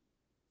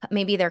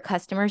 Maybe they're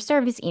customer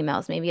service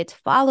emails, maybe it's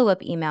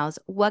follow-up emails.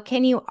 What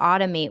can you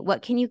automate?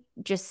 What can you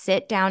just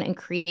sit down and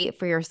create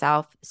for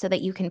yourself so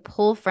that you can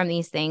pull from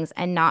these things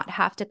and not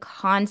have to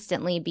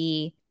constantly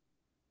be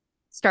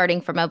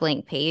starting from a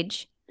blank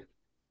page?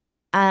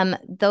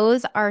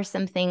 Those are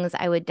some things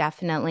I would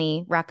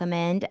definitely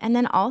recommend. And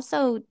then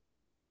also,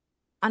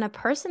 on a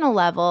personal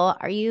level,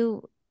 are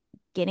you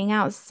getting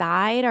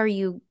outside? Are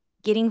you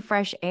getting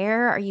fresh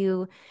air? Are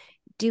you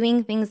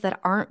doing things that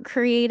aren't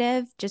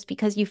creative just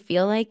because you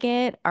feel like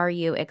it? Are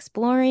you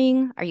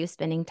exploring? Are you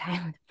spending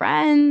time with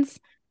friends?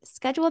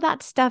 Schedule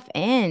that stuff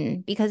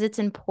in, because it's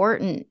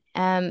important.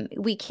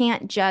 We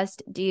can't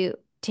just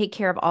take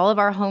care of all of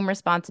our home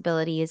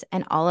responsibilities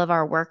and all of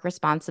our work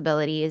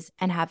responsibilities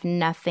and have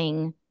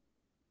nothing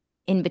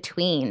in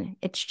between.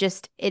 It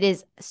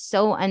is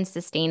so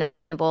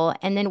unsustainable.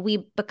 And then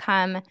we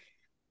become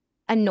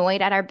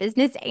annoyed at our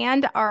business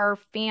and our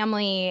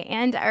family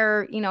and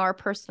our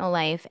personal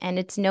life, and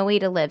it's no way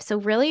to live. So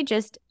really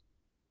just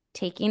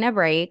taking a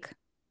break,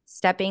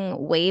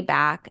 stepping way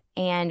back,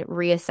 and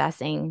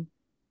reassessing.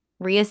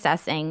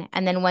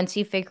 And then once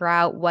you figure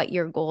out what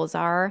your goals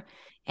are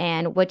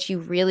and what you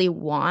really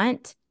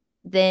want,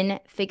 then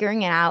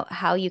figuring out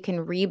how you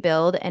can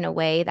rebuild in a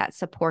way that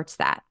supports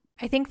that.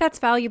 I think that's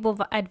valuable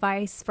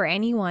advice for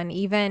anyone,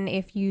 even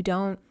if you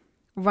don't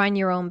run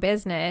your own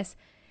business.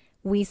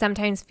 We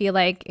sometimes feel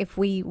like if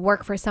we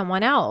work for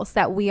someone else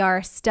that we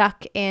are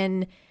stuck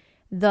in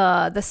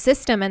the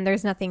system and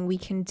there's nothing we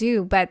can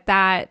do. But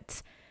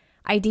that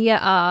idea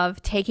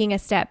of taking a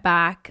step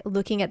back,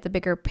 looking at the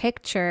bigger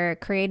picture,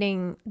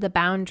 creating the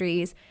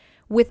boundaries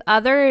with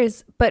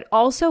others, but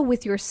also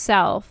with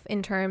yourself,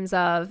 in terms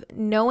of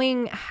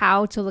knowing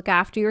how to look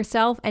after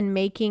yourself and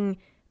making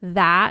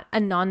that a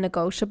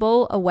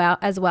non-negotiable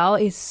as well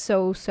is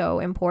so, so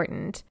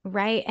important.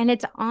 Right. And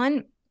it's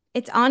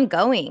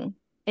ongoing.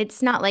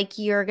 It's not like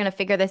you're going to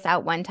figure this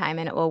out one time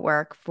and it will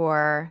work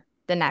for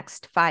the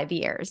next 5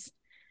 years.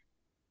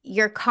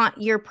 Your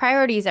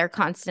priorities are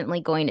constantly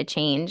going to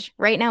change.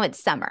 Right now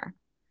it's summer.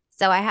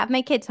 So I have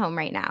my kids home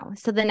right now.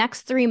 So the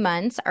next 3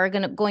 months are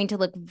going to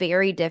look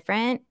very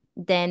different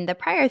than the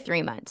prior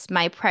 3 months.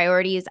 My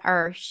priorities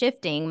are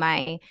shifting,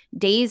 my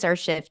days are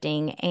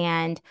shifting,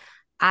 and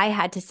I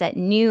had to set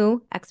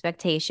new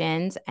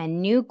expectations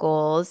and new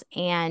goals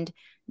and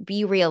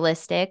be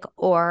realistic,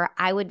 or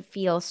I would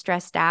feel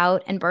stressed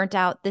out and burnt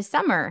out this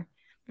summer.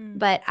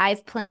 But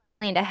I've planned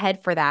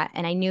ahead for that,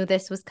 and I knew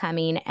this was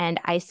coming, and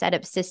I set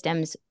up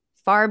systems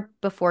far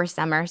before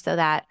summer so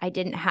that I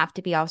didn't have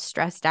to be all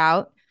stressed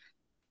out.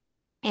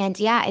 And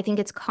yeah, I think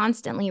it's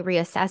constantly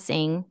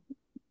reassessing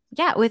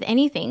yeah, with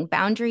anything,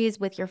 boundaries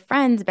with your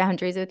friends,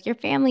 boundaries with your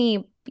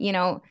family,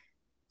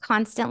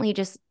 constantly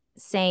just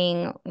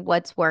saying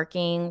what's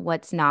working,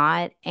 what's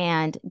not,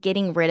 and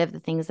getting rid of the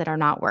things that are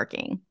not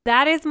working.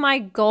 That is my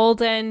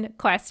golden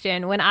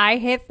question. When I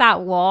hit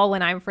that wall,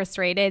 when I'm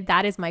frustrated,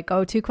 that is my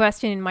go-to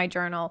question in my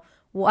journal.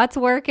 What's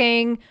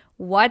working,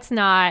 what's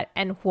not,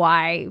 and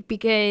why?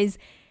 Because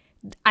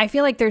I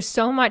feel like there's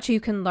so much you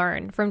can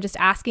learn from just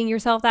asking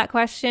yourself that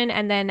question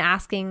and then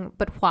asking,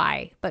 but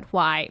why, but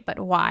why, but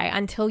why,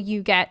 until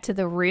you get to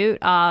the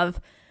root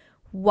of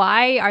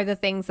why are the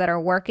things that are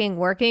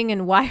working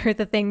and why are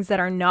the things that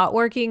are not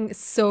working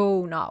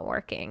so not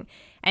working.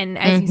 And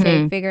as you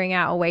say, figuring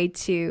out a way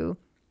to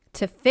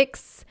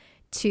fix,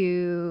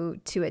 to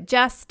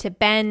adjust, to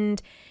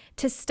bend,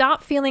 to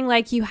stop feeling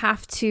like you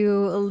have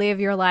to live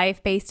your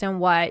life based on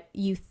what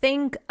you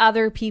think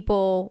other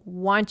people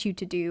want you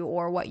to do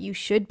or what you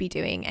should be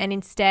doing, and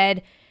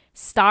instead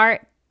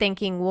start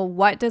thinking, well,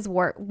 what does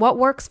work? What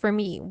works for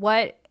me?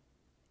 What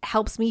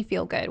helps me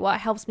feel good?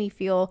 What helps me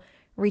feel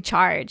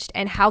recharged?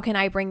 And how can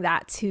I bring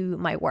that to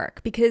my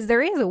work? Because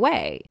there is a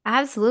way.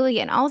 Absolutely.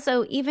 And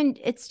also, even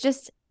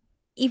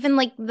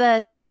like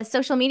the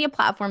social media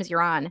platforms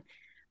you're on,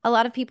 a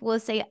lot of people will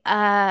say,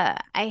 I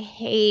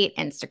hate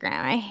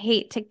Instagram, I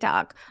hate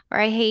TikTok, or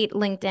I hate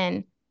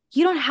LinkedIn.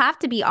 You don't have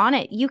to be on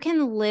it. You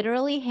can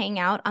literally hang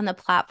out on the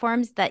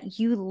platforms that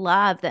you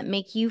love, that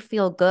make you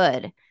feel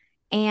good.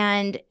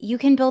 And you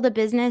can build a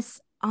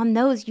business on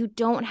those. You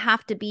don't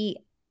have to be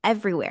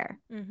everywhere.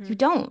 You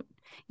don't.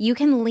 You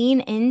can lean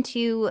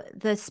into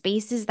the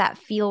spaces that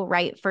feel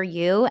right for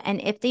you.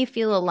 And if they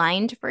feel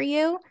aligned for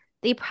you,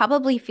 they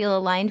probably feel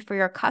aligned for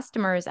your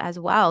customers as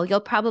well. You'll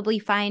probably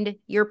find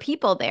your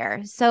people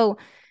there. So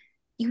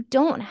you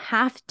don't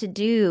have to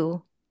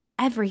do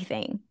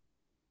everything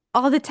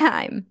all the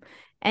time.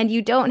 And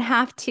you don't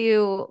have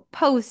to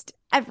post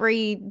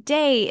every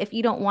day if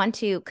you don't want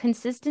to.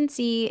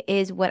 Consistency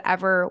is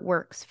whatever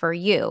works for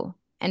you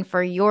and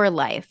for your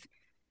life.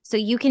 So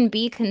you can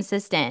be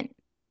consistent,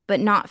 but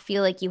not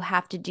feel like you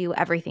have to do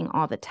everything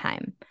all the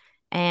time.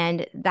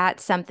 And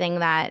that's something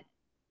that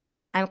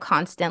I'm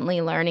constantly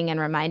learning and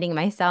reminding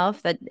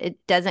myself that it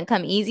doesn't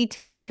come easy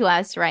to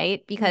us,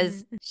 right?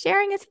 Because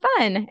sharing is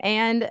fun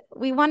and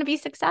we want to be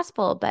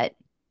successful, but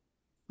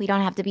we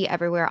don't have to be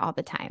everywhere all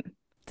the time.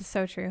 That's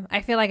so true.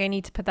 I feel like I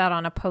need to put that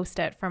on a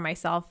post-it for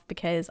myself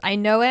because I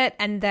know it.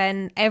 And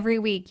then every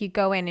week you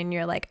go in and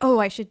you're like, oh,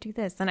 I should do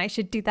this and I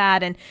should do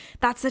that. And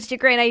that's such a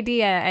great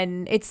idea.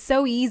 And it's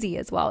so easy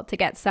as well to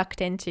get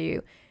sucked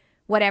into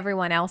what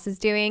everyone else is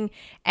doing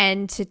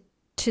and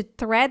to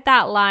thread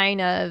that line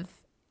of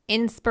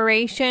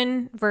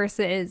inspiration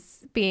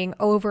versus being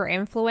over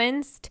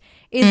influenced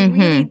is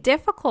really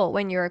difficult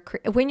when you're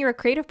a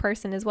creative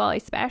person as well,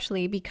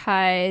 especially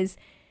because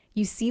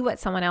you see what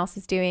someone else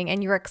is doing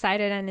and you're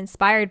excited and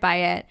inspired by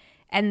it,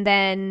 and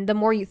then the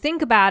more you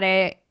think about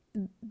it,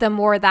 the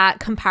more that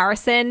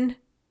comparison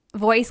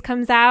voice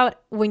comes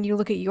out when you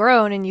look at your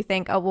own and you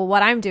think, oh, well,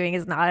 what I'm doing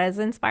is not as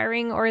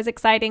inspiring or as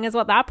exciting as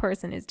what that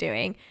person is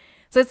doing.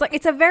 So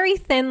it's a very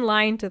thin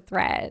line to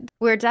thread.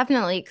 We're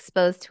definitely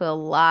exposed to a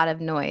lot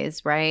of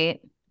noise,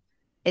 right?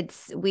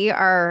 We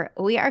are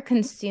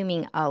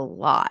consuming a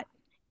lot.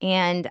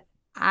 And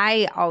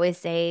I always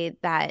say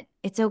that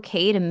it's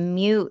okay to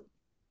mute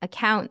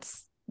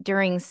accounts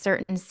during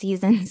certain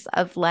seasons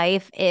of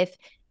life if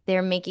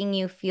they're making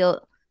you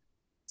feel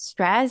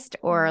stressed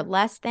or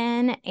less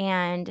than.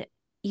 And,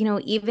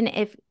 even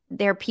if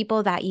they're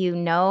people that you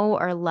know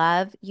or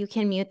love, you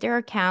can mute their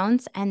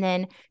accounts and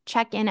then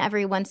check in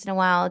every once in a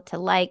while to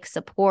like,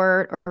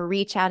 support, or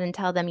reach out and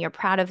tell them you're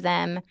proud of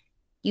them.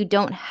 You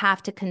don't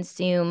have to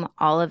consume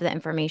all of the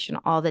information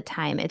all the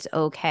time. It's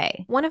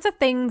okay. One of the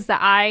things that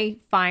I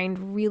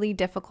find really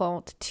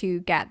difficult to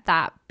get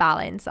that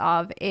balance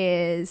of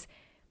is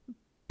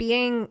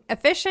being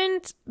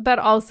efficient, but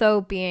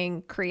also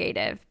being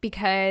creative,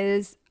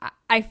 because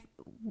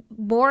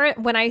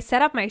when I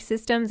set up my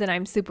systems and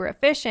I'm super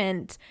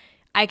efficient,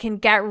 I can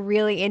get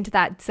really into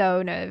that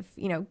zone of,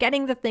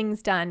 getting the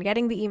things done,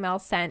 getting the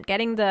emails sent,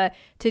 getting the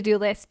to-do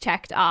list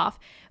checked off.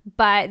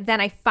 But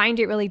then I find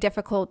it really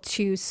difficult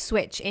to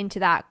switch into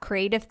that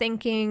creative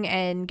thinking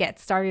and get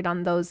started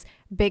on those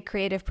big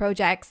creative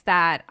projects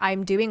that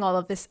I'm doing all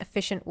of this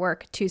efficient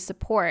work to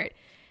support.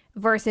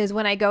 Versus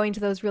when I go into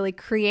those really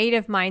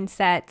creative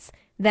mindsets,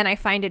 then I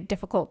find it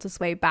difficult to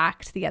sway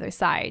back to the other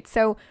side.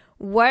 So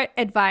what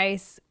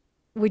advice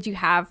would you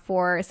have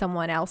for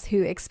someone else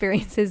who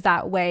experiences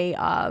that way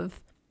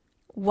of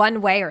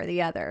one way or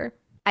the other?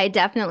 I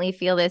definitely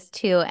feel this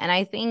too. And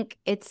I think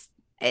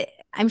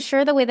I'm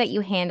sure the way that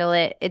you handle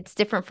it, it's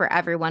different for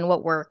everyone,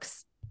 what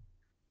works.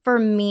 For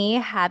me,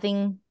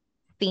 having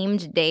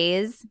themed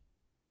days-ish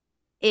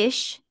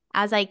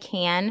as I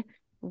can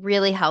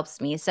really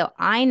helps me. So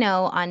I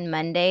know on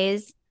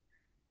Mondays,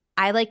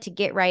 I like to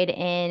get right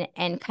in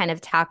and kind of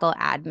tackle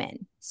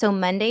admin. So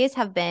Mondays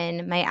have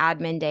been my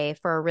admin day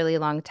for a really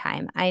long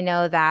time. I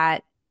know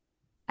that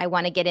I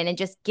want to get in and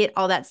just get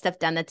all that stuff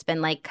done that's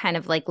been kind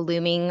of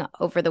looming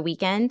over the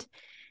weekend.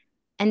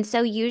 And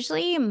so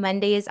usually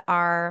Mondays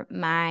are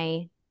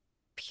my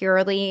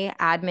purely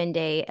admin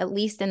day, at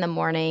least in the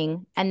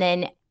morning. And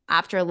then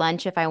after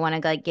lunch, if I want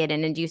to like get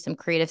in and do some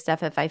creative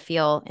stuff, if I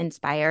feel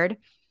inspired.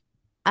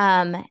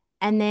 And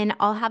then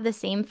I'll have the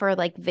same for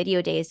like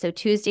video days. So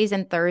Tuesdays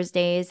and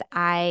Thursdays,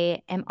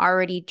 I am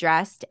already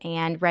dressed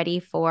and ready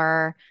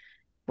for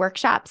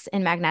workshops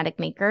in magnetic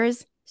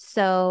makers.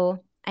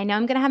 So I know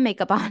I'm going to have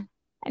makeup on.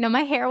 I know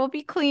my hair will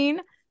be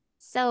clean.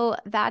 So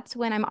that's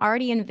when I'm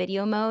already in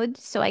video mode.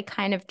 So I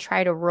kind of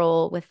try to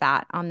roll with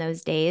that on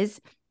those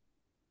days.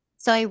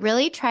 So I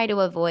really try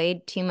to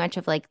avoid too much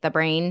of like the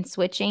brain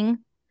switching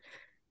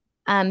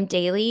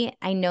daily.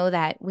 I know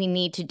that we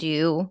need to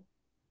do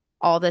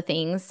all the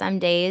things some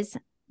days,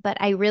 but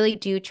I really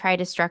do try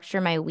to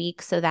structure my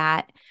week so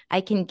that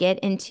I can get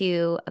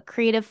into a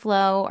creative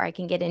flow or I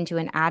can get into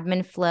an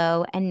admin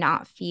flow and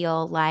not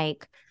feel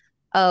like,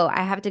 oh,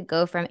 I have to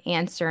go from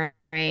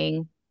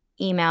answering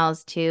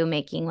emails to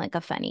making like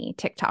a funny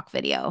TikTok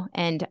video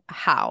and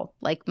how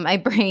like my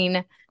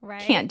brain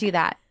Right. can't do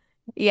that.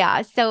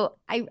 Yeah, so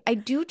I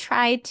do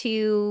try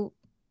to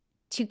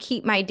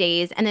keep my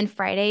days. And then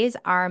Fridays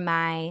are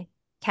my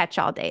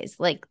catch-all days.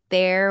 Like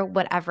they're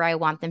whatever I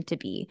want them to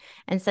be.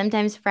 And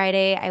sometimes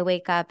Friday I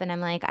wake up and I'm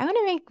like, I want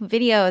to make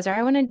videos or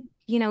I want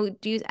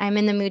to, I'm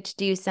in the mood to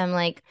do some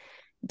like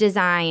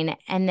design.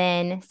 And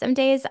then some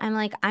days I'm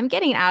like, I'm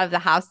getting out of the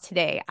house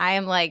today. I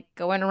am like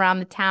going around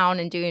the town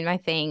and doing my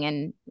thing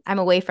and I'm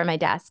away from my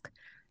desk.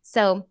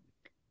 So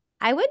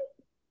I would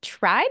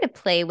try to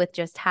play with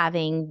just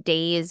having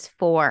days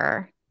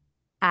for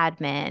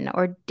admin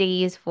or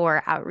days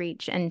for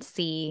outreach and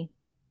see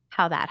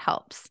how that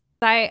helps.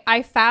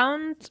 I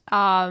found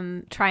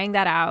trying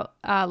that out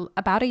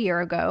about a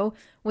year ago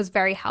was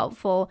very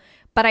helpful,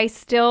 but I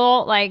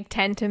still like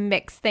tend to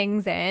mix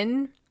things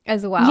in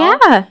as well.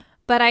 Yeah.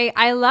 But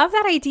I love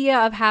that idea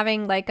of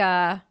having like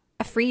a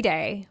free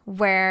day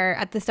where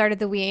at the start of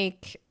the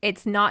week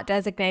it's not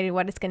designated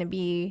what it's going to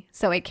be.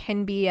 So it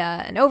can be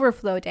an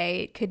overflow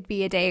day. It could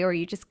be a day where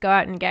you just go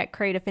out and get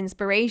creative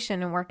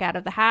inspiration and work out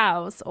of the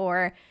house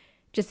or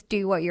just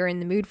do what you're in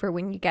the mood for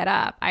when you get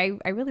up. I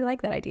really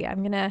like that idea.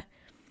 I'm gonna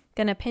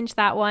pinch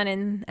that one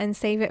and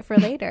save it for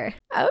later.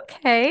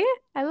 Okay.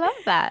 I love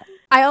that.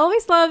 I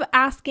always love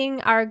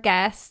asking our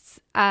guests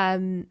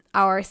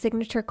our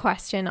signature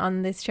question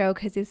on this show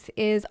because this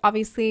is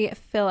obviously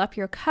fill up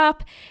your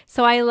cup.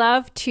 So I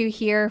love to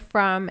hear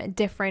from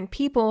different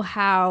people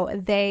how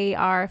they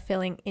are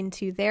filling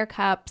into their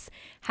cups,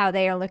 how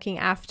they are looking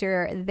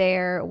after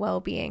their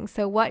well-being.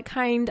 So what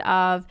kind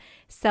of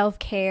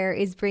self-care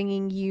is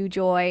bringing you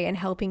joy and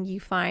helping you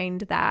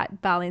find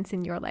that balance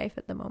in your life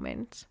at the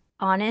moment?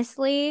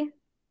 Honestly,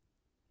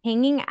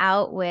 hanging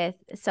out with,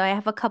 so I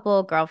have a couple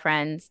of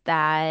girlfriends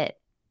that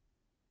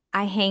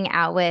I hang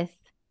out with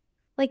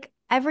like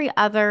every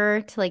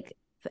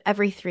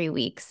 3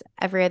 weeks,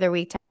 every other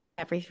week to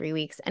every 3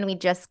 weeks. And we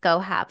just go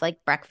have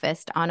like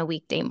breakfast on a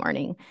weekday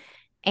morning.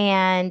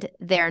 And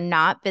they're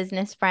not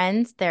business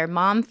friends, they're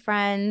mom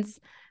friends.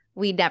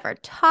 We never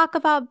talk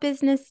about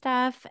business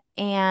stuff.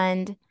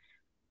 And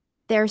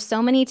there's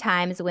so many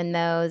times when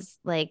those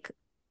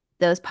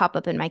pop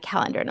up in my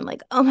calendar and I'm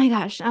like, oh my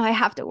gosh, no, I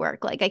have to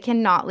work. Like I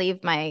cannot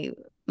leave my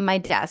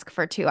desk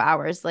for 2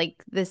 hours.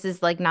 Like this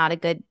is like not a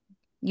good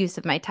use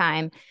of my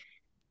time.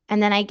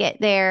 And then I get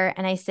there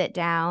and I sit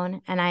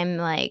down and I'm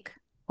like,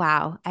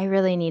 wow, I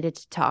really needed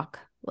to talk.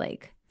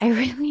 Like I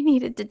really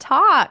needed to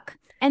talk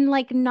and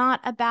like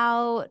not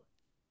about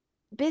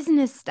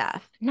business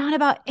stuff, not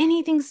about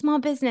anything small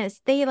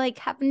business. They like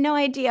have no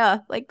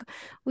idea. Like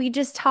we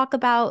just talk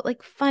about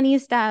like funny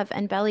stuff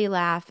and belly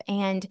laugh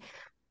and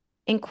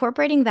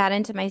incorporating that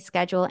into my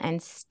schedule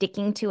and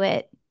sticking to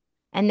it.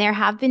 And there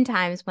have been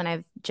times when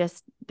I've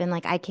just been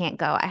like, I can't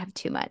go. I have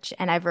too much.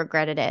 And I've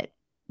regretted it.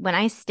 When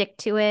I stick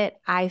to it,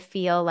 I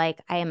feel like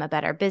I am a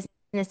better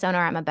business owner.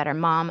 I'm a better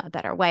mom, a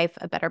better wife,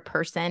 a better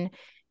person,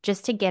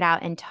 just to get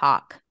out and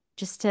talk,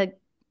 just to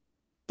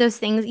those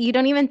things. You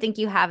don't even think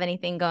you have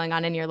anything going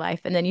on in your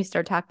life. And then you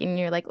start talking and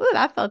you're like, ooh,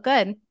 that felt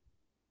good.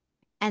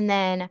 And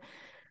then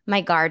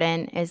my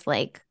garden is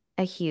like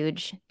a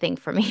huge thing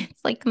for me.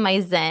 It's like my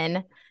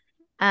zen.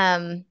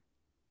 Um,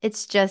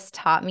 it's just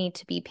taught me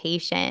to be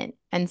patient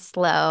and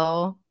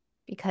slow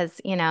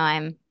because,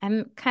 I'm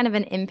kind of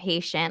an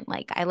impatient,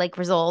 like I like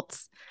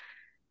results.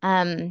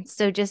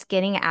 So just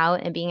getting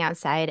out and being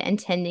outside and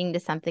tending to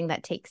something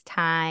that takes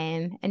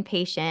time and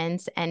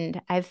patience,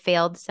 and I've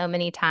failed so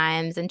many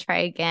times and try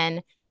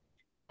again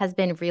has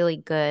been really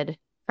good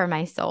for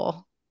my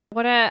soul.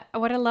 What a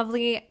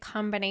lovely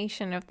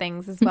combination of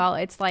things as well.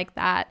 It's like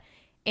that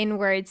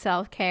inward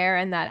self-care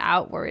and that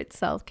outward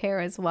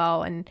self-care as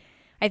well. And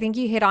I think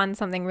you hit on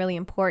something really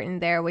important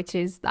there, which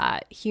is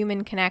that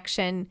human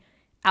connection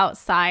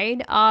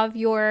outside of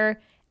your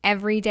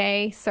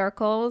everyday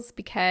circles,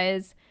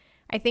 because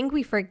I think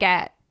we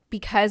forget,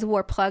 because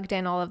we're plugged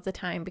in all of the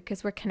time,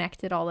 because we're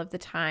connected all of the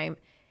time,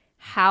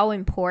 how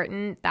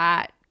important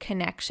that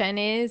connection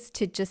is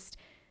to just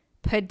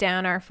put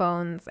down our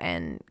phones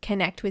and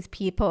connect with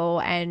people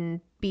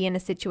and be in a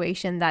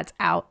situation that's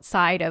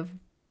outside of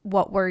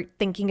what we're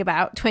thinking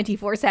about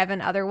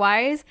 24/7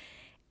 otherwise.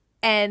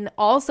 And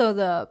also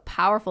the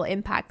powerful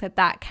impact that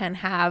that can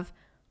have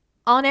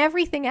on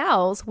everything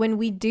else when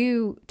we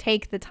do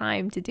take the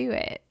time to do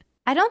it.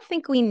 I don't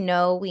think we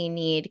know we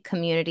need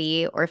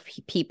community or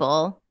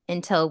people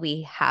until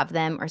we have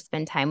them or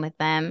spend time with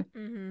them.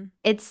 Mm-hmm.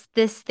 It's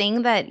this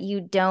thing that you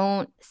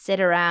don't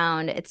sit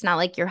around. It's not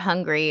like you're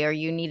hungry or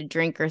you need a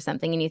drink or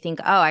something and you think,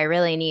 oh, I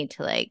really need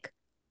to like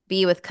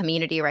be with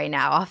community right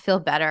now. I'll feel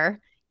better.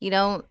 You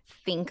don't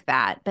think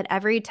that. But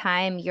every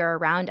time you're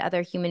around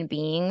other human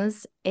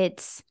beings,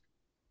 it's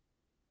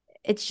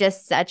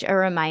just such a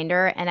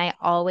reminder. And I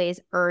always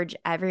urge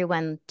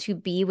everyone to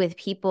be with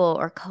people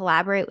or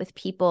collaborate with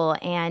people.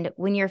 And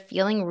when you're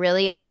feeling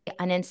really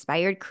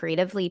uninspired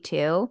creatively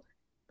too,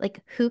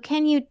 like who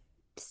can you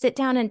sit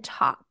down and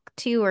talk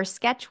to or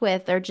sketch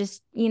with or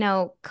just,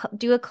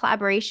 do a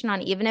collaboration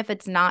on, even if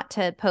it's not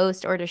to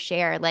post or to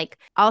share. Like,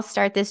 I'll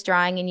start this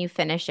drawing and you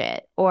finish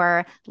it.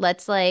 Or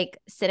let's like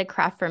sit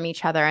across from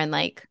each other and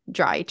like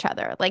draw each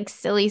other, like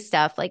silly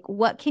stuff. Like,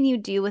 what can you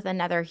do with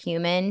another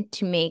human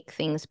to make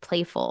things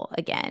playful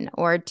again,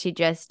 or to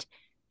just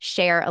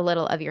share a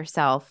little of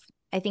yourself?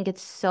 I think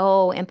it's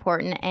so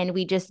important, and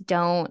we just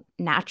don't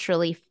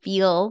naturally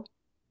feel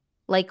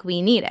like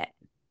we need it.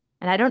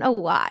 And I don't know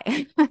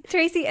why.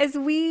 Tracy, as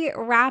we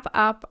wrap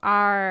up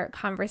our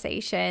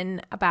conversation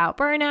about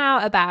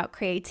burnout, about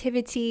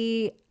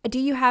creativity, do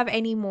you have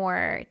any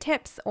more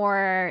tips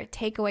or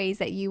takeaways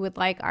that you would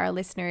like our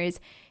listeners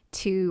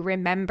to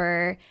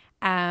remember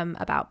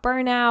about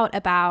burnout,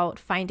 about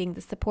finding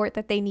the support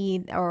that they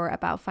need, or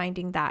about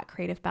finding that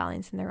creative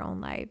balance in their own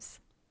lives?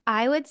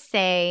 I would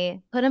say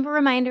put a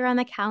reminder on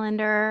the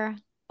calendar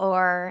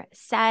or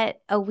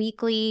set a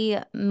weekly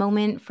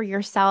moment for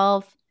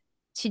yourself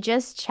to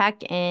just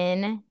check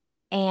in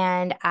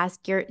and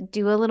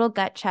do a little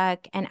gut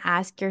check and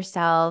ask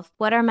yourself,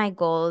 what are my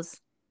goals?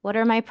 What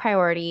are my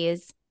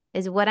priorities?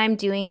 Is what I'm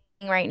doing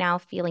right now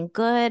feeling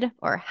good?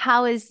 Or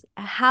how am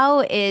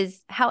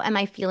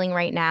I feeling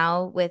right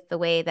now with the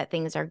way that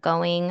things are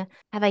going?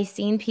 Have I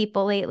seen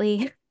people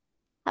lately?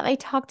 Have I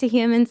talked to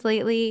humans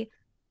lately?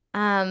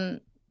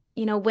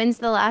 When's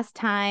the last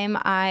time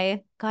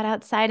I got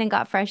outside and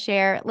got fresh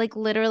air? Like,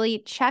 literally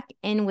check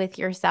in with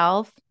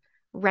yourself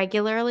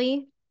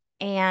regularly,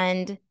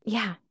 and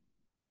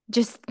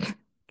just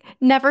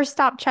never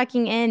stop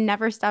checking in,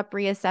 never stop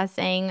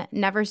reassessing,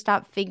 never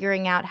stop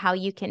figuring out how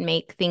you can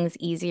make things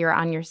easier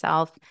on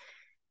yourself.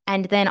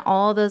 And then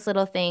all those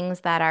little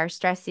things that are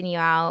stressing you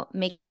out,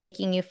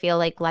 making you feel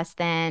like less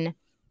than,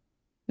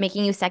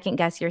 making you second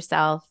guess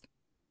yourself,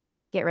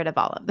 get rid of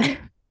all of them.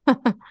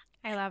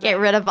 I love it. Get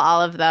rid of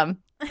all of them.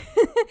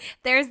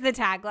 There's the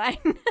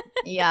tagline.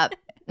 Yep.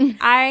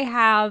 I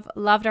have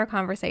loved our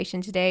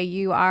conversation today.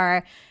 You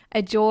are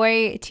a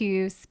joy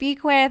to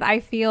speak with. I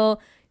feel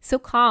so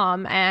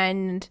calm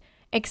and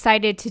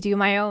excited to do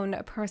my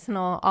own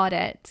personal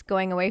audit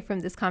going away from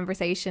this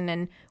conversation.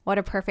 And what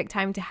a perfect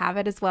time to have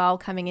it as well,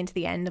 coming into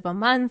the end of a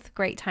month.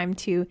 Great time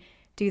to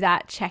do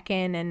that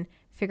check-in and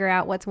figure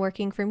out what's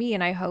working for me.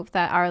 And I hope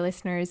that our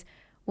listeners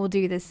will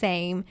do the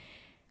same.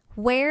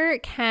 Where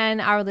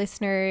can our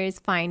listeners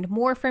find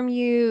more from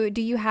you?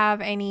 Do you have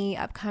any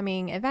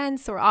upcoming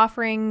events or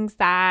offerings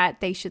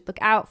that they should look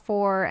out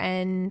for?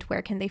 And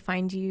where can they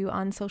find you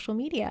on social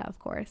media, of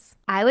course?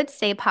 I would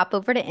say pop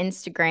over to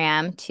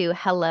Instagram to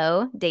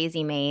Hello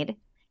Daisy Made.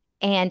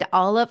 And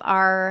all of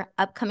our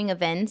upcoming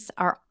events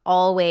are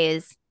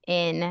always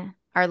in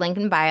our link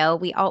in bio.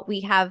 We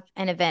have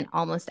an event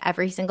almost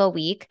every single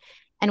week.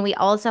 And we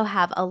also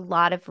have a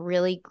lot of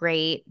really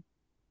great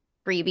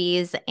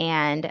freebies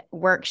and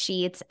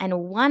worksheets.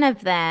 And one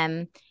of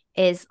them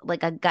is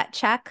like a gut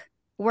check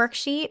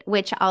worksheet,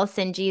 which I'll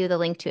send you the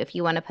link to if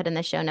you want to put in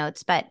the show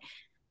notes. But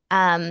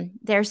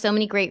there are so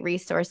many great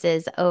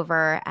resources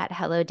over at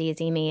Hello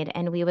Daisy Made,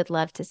 and we would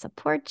love to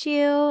support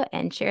you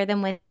and share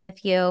them with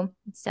you.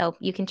 So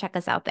you can check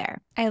us out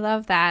there. I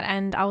love that.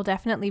 And I'll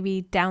definitely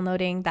be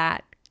downloading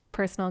that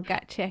personal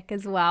gut check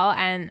as well.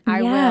 And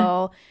I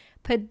will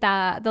put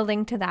the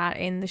link to that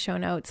in the show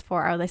notes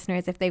for our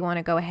listeners if they want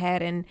to go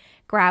ahead and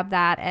grab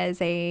that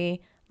as a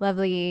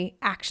lovely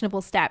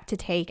actionable step to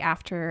take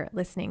after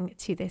listening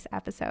to this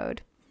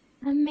episode.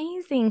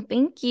 Amazing.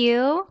 Thank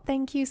you.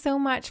 Thank you so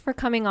much for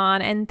coming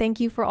on, and thank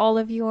you for all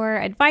of your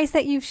advice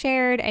that you've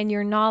shared and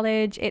your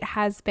knowledge. It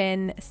has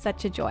been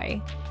such a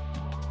joy.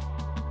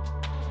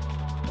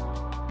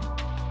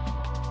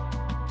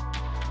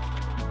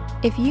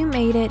 If you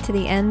made it to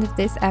the end of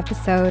this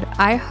episode,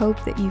 I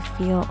hope that you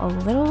feel a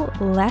little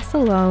less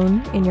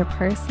alone in your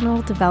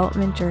personal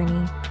development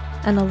journey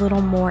and a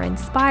little more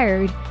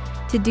inspired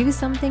to do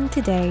something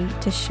today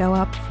to show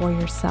up for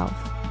yourself.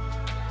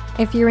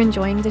 If you're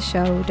enjoying the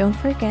show, don't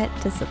forget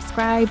to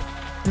subscribe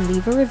and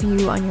leave a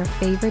review on your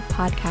favorite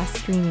podcast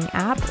streaming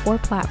app or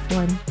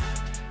platform.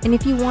 And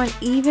if you want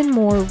even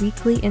more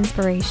weekly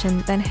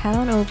inspiration, then head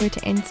on over to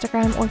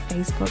Instagram or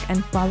Facebook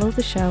and follow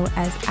the show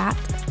as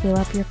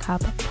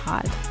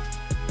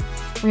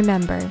 @FillUpYourCupPod.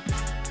 Remember,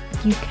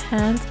 you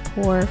can't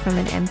pour from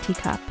an empty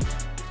cup.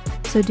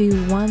 So do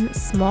one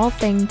small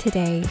thing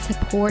today to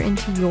pour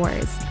into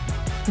yours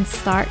and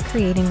start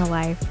creating a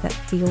life that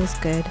feels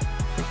good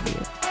for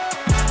you.